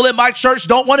young people in my church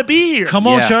don't want to be here. Come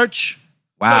on, church.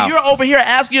 Wow. So you're over here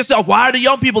asking yourself, why are the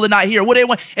young people not here? What do they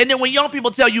want? And then when young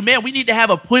people tell you, man, we need to have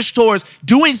a push towards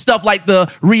doing stuff like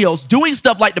the reels, doing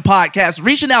stuff like the podcast,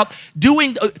 reaching out,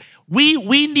 doing...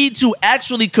 We need to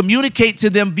actually communicate to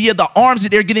them via the arms that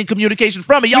they're getting communication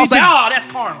from. And y'all say, oh, that's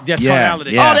carnal. That's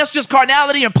carnality. Oh, that's just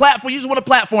carnality and platform. You just want to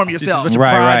platform yourself. This is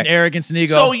pride and arrogance and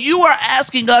ego. So you are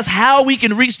asking us how we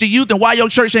can reach the youth and why your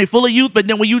church ain't full of youth, but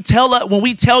then when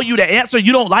we tell you the answer,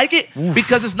 you don't like it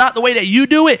because it's not the way that you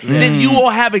do it, then you will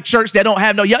have a church that don't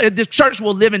have the church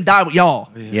will live and die with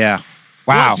y'all. Yeah.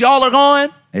 Wow. Once y'all are gone,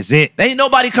 that's it. Ain't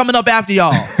nobody coming up after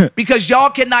y'all because y'all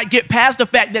cannot get past the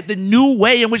fact that the new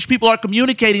way in which people are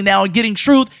communicating now and getting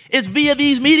truth is via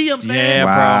these mediums, man. Yeah,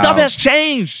 bro. Stuff has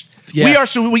changed.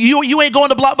 Yes. You ain't going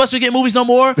to Blockbuster to get movies no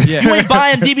more. You ain't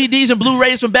buying DVDs and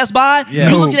Blu-rays from Best Buy.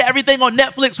 You're looking at everything on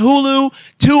Netflix, Hulu,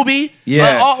 Tubi,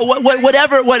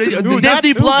 whatever,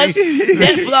 Disney Plus,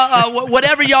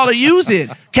 whatever y'all are using.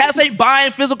 Cats ain't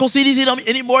buying physical CDs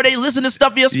anymore. They listen to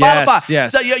stuff via Spotify.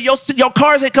 Yes. So your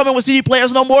cars ain't coming with CD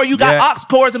players no more. You got aux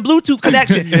cords and Bluetooth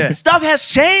connection. Stuff has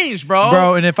changed, bro.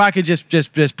 Bro, and if I could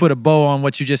just put a bow on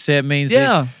what you just said, means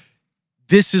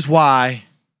this is why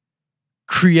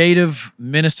creative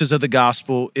ministers of the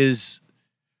gospel is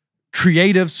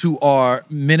creatives who are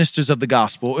ministers of the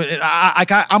gospel.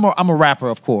 I'm a rapper,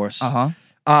 of course.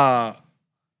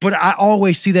 But I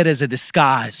always see that as a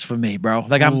disguise for me, bro.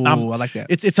 Like I like that.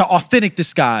 It's an authentic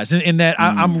disguise in that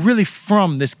I'm really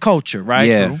from this culture, right?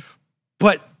 Yeah.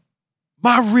 But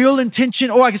my real intention,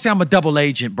 or I can say I'm a double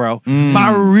agent, bro.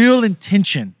 My real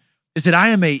intention is that I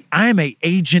am a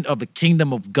agent of the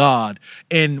kingdom of God,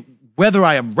 and whether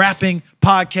I am rapping,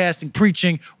 podcasting,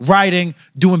 preaching, writing,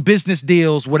 doing business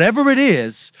deals, whatever it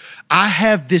is, I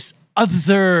have this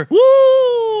other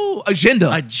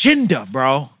agenda,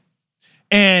 bro.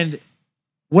 And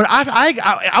what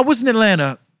I was in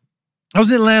Atlanta. I was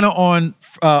in Atlanta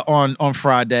on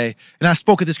Friday, and I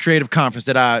spoke at this creative conference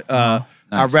that I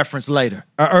referenced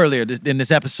earlier in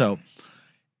this episode.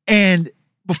 And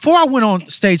before I went on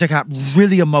stage, I got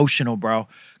really emotional, bro.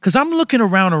 Because I'm looking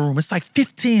around a room. It's like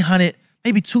 1,500,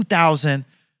 maybe 2,000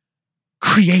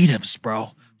 creatives,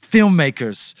 bro.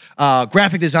 Filmmakers,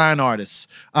 graphic design artists,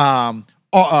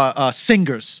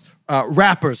 singers,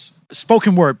 rappers,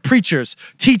 spoken word, preachers,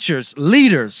 teachers,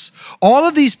 leaders. All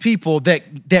of these people that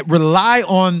rely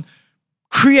on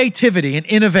creativity and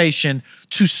innovation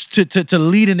to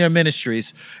lead in their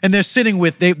ministries. And they're sitting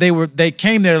with, they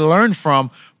came there to learn from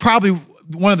probably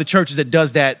one of the churches that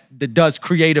does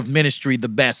creative ministry the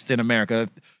best in America.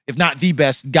 If not the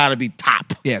best, gotta be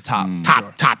top. Yeah,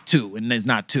 top two, and there's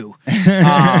not two.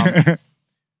 But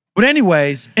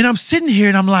anyways, and I'm sitting here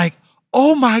and I'm like,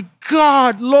 oh my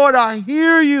God, Lord, I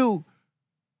hear you.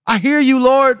 I hear you,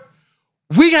 Lord.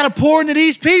 We got to pour into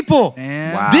these people.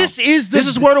 Wow. This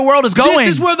is where the world is going.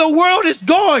 This is where the world is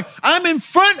going. I'm in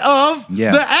front of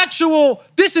the actual,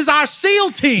 this is our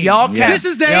SEAL team. This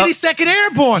is the 82nd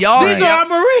Airborne. These are our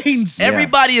Marines.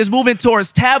 Everybody is moving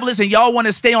towards tablets and y'all want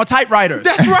to stay on typewriters.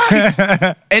 That's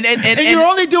right. and you're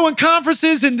only doing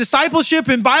conferences and discipleship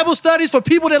and Bible studies for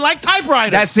people that like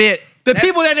typewriters. That's it. The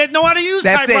people that know how to use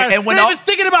typewriters. And when they're even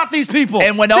thinking about these people.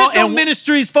 And when there's no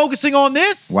ministries focusing on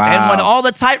this. Wow. And when all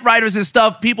the typewriters and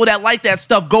stuff, people that like that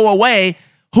stuff go away,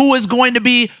 who is going to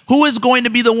be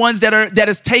the ones that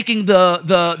is taking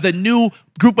the new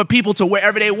group of people to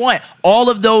wherever they want?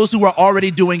 All of those who are already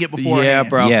doing it before. Yeah,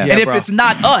 bro. Yeah. And if it's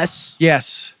not us,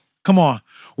 come on.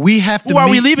 We have to. Who are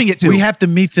we leaving it to? We have to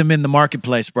meet them in the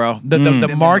marketplace, bro.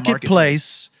 The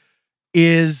marketplace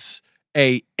is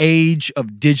a age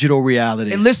of digital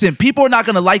reality. And listen, people are not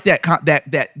going to like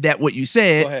that what you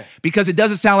said because it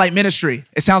doesn't sound like ministry.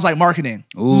 It sounds like marketing.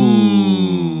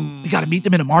 Ooh. We got to meet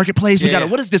them in the marketplace. We got to.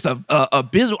 What is this? A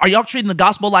business? Are y'all treating the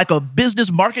gospel like a business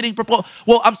marketing proposal?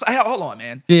 Well, hold on,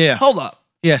 man. Yeah. Hold up.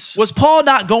 Yes. Was Paul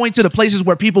not going to the places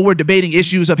where people were debating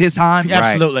issues of his time?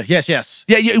 Absolutely. Right. Yes.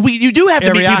 Yeah, you do have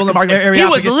to meet people in the marketplace. He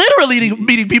was literally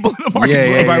meeting people in the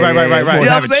marketplace. Right. You know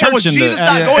what I'm saying? Was Jesus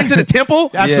not going to the temple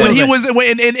when he was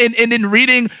and then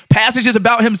reading passages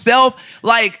about himself?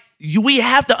 Like, we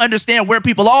have to understand where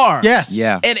people are. Yes.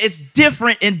 Yeah. And it's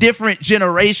different in different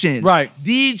generations. Right.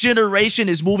 The generation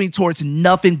is moving towards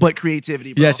nothing but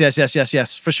creativity, bro.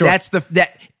 Yes. For sure. That's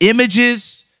that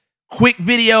images, quick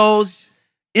videos,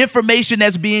 information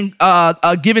that's being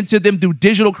given to them through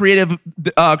digital creative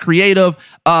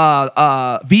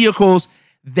vehicles.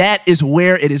 That is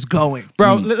where it is going.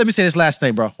 Bro, let me say this last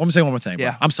thing, bro. Let me say one more thing, bro.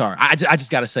 Yeah. I'm sorry. I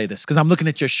just got to say this because I'm looking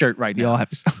at your shirt right now. You all have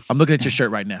to stop. I'm looking at your shirt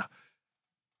right now.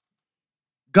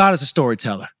 God is a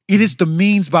storyteller. It is the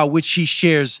means by which he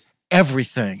shares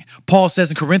everything. Paul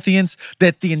says in Corinthians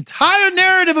that the entire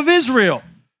narrative of Israel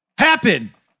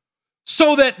happened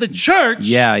so that the church...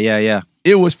 Yeah.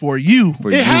 It was for you.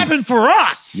 It happened for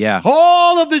us. Yeah.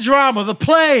 All of the drama, the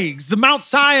plagues, the Mount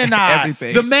Sinai,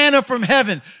 everything. the manna from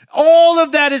heaven, all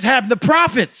of that has happened. The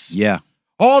prophets. Yeah.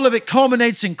 All of it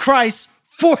culminates in Christ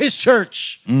for his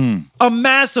church. A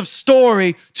massive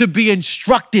story to be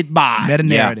instructed by.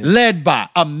 Meta-narrative. Led by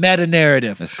a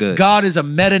meta-narrative. That's good. God is a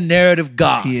meta-narrative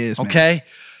God. He is, man. Okay?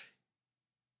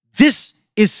 This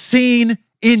is seen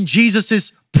in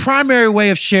Jesus's primary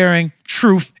way of sharing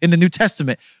truth in the New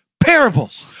Testament.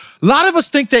 Parables. A lot of us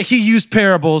think that he used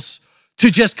parables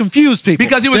to just confuse people.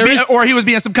 Because he was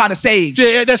being some kind of sage.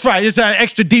 Yeah, that's right. It's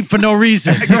extra deep for no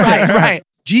reason. right.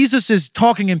 Jesus is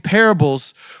talking in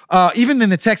parables, even in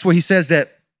the text where he says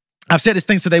that, I've said these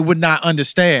things so they would not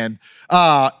understand.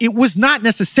 It was not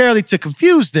necessarily to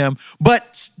confuse them,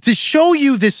 but to show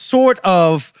you this sort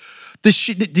of, to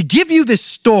give you this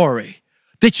story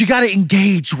that you got to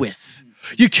engage with.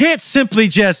 You can't simply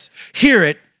just hear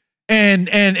it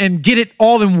and get it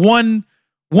all in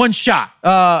one shot.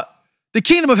 The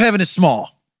kingdom of heaven is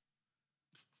small.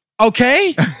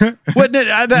 Okay?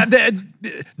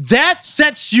 That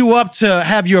sets you up to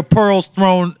have your pearls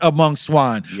thrown among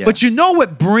swine. Yeah. But you know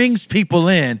what brings people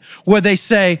in where they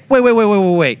say,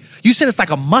 wait. You said it's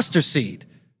like a mustard seed,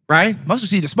 right? Mustard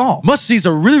seeds are small. Mustard seeds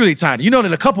are really, really tiny. You know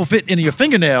that a couple fit into your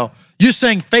fingernail. You're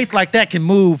saying faith like that can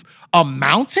move a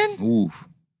mountain? Ooh.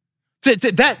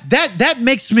 That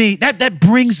makes me, that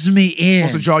brings me in.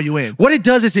 Wants to draw you in. What it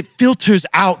does is it filters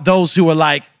out those who are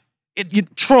like,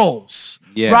 trolls.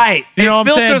 Yeah. Right. You know what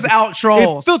I'm saying? Filters out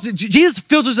trolls.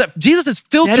 Jesus is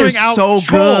filtering out trolls.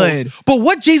 Good. But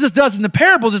what Jesus does in the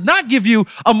parables is not give you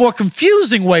a more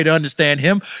confusing way to understand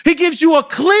him. He gives you a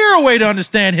clearer way to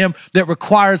understand him that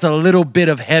requires a little bit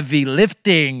of heavy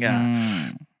lifting.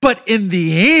 But in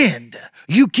the end,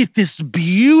 you get this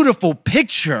beautiful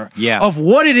picture of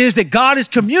what it is that God is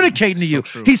communicating to you.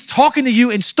 True. He's talking to you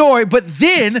in story, but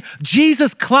then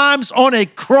Jesus climbs on a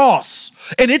cross.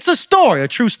 And it's a story, a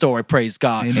true story, praise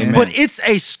God. Amen. But it's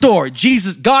a story.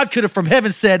 God could have from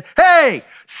heaven said, hey,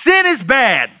 sin is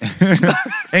bad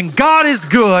and God is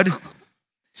good.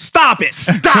 Stop it.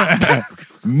 Stop.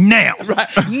 Now. Right.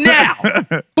 Now.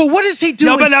 But what does he do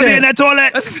Y'all better instead? not be in that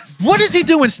toilet. What does he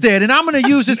do instead? And I'm going to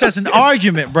use this as an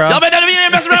argument, bro. Y'all better not be in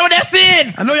there messing around with that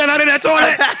sin. I know y'all not in that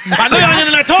toilet. I know y'all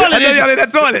in that toilet. I know y'all in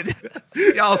that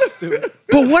toilet. Y'all stupid.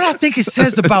 But what I think it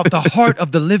says about the heart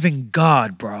of the living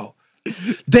God, bro,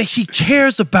 that he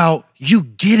cares about you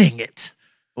getting it.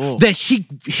 Ooh. That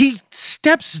he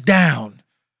steps down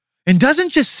and doesn't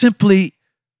just simply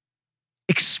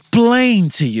explain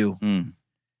to you.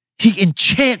 He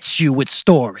enchants you with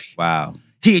story. Wow.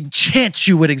 He enchants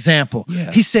you with example.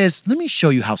 Yeah. He says, let me show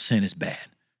you how sin is bad.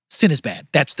 Sin is bad.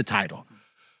 That's the title.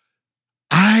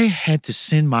 I had to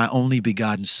send my only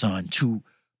begotten son to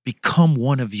become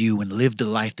one of you and live the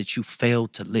life that you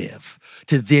failed to live,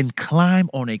 to then climb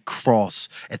on a cross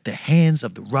at the hands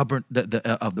of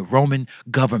the Roman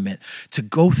government, to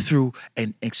go through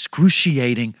an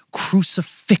excruciating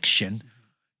crucifixion,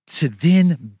 to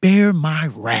then bear my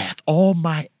wrath, all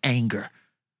my anger.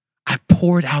 I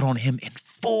poured out on him in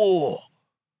full.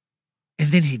 And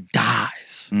then he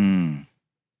dies.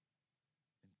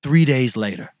 3 days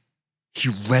later, he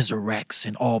resurrects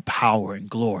in all power and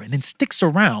glory and then sticks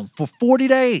around for 40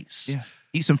 days. Yeah.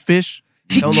 Eat some fish.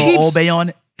 He keeps, a little Old Bay on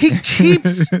it. He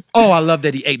keeps, I love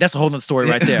that he ate. That's a whole nother story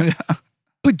right there.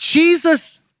 But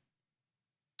Jesus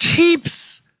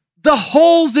keeps the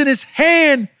holes in his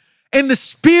hand and the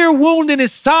spear wound in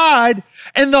his side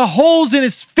and the holes in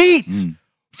his feet.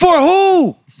 For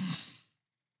who?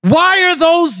 Why are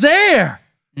those there?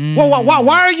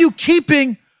 Why are you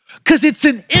keeping? Because it's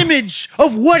an image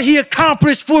of what he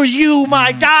accomplished for you,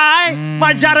 my guy.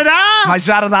 My jarada. My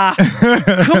jarada.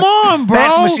 Come on, bro.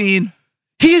 Fax machine.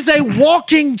 He's a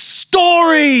walking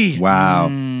story. Wow.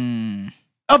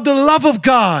 Of the love of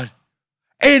God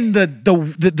and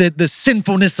the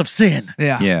sinfulness of sin.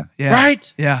 Yeah.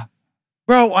 Right? Yeah.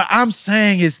 Bro, what I'm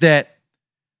saying is that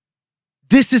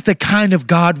this is the kind of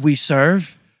God we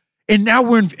serve. And now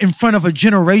we're in front of a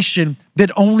generation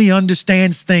that only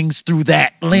understands things through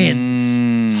that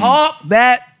lens. Talk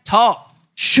that talk.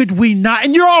 Should we not?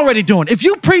 And you're already doing it. If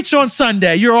you preach on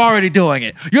Sunday, you're already doing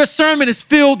it. Your sermon is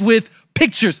filled with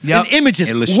pictures and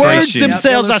images. Words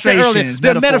themselves, I said earlier,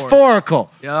 they're metaphorical.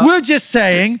 We're just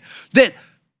saying that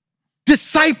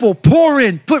disciple, pour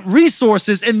in, put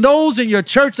resources in those in your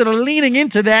church that are leaning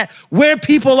into that where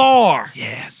people are.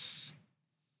 Yes.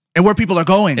 And where people are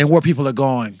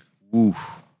going. Ooh.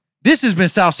 This has been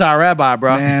Southside Rabbi,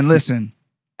 bro. Man, listen.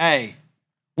 Hey,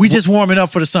 we just warming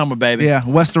up for the summer, baby. Yeah,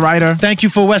 WesWriter. Thank you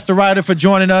for WesWriter for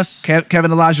joining us.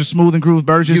 Kevin Elijah, Smooth and Groove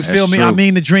Burgess. You feel me? True. I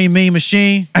mean the Dream Mean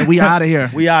Machine. And we out of here.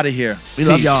 We out of here. We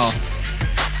love y'all.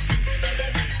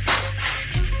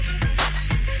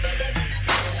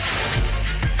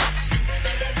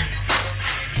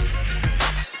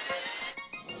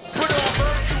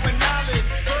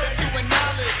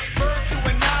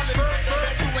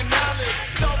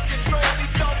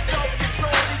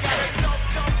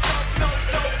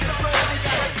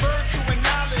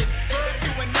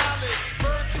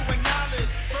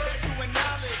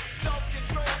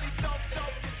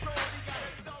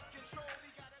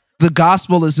 The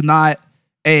gospel is not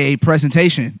a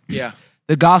presentation. Yeah.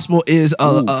 The gospel is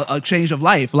a change of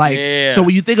life. So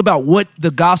when you think about what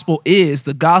the gospel is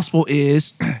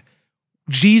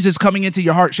Jesus coming into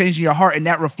your heart, changing your heart, and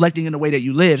that reflecting in the way that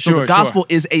you live. So the gospel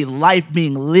is a life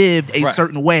being lived a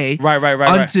certain way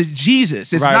unto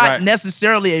Jesus. It's not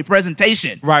necessarily a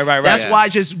presentation. That's why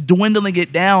just dwindling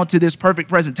it down to this perfect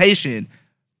presentation,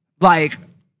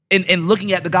 and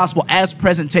looking at the gospel as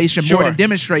presentation more than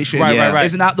demonstration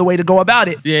is not the way to go about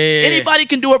it. Anybody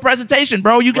can do a presentation,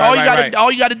 bro. All you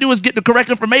got to do is get the correct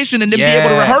information and then be able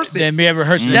to rehearse it.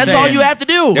 That's all you have to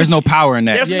do. There's no power in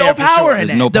that. There's no power in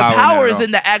that. No the power power in is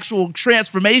in the actual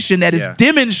transformation that is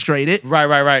demonstrated.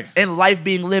 And life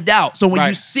being lived out. So when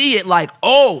you see it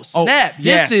snap,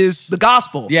 this is the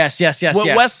gospel. Yes.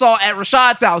 What Wes saw at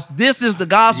Rashad's house, this is the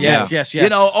gospel. Yes.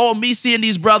 Me seeing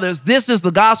these brothers, this is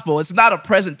the gospel. It's not a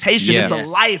presentation. It's a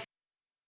life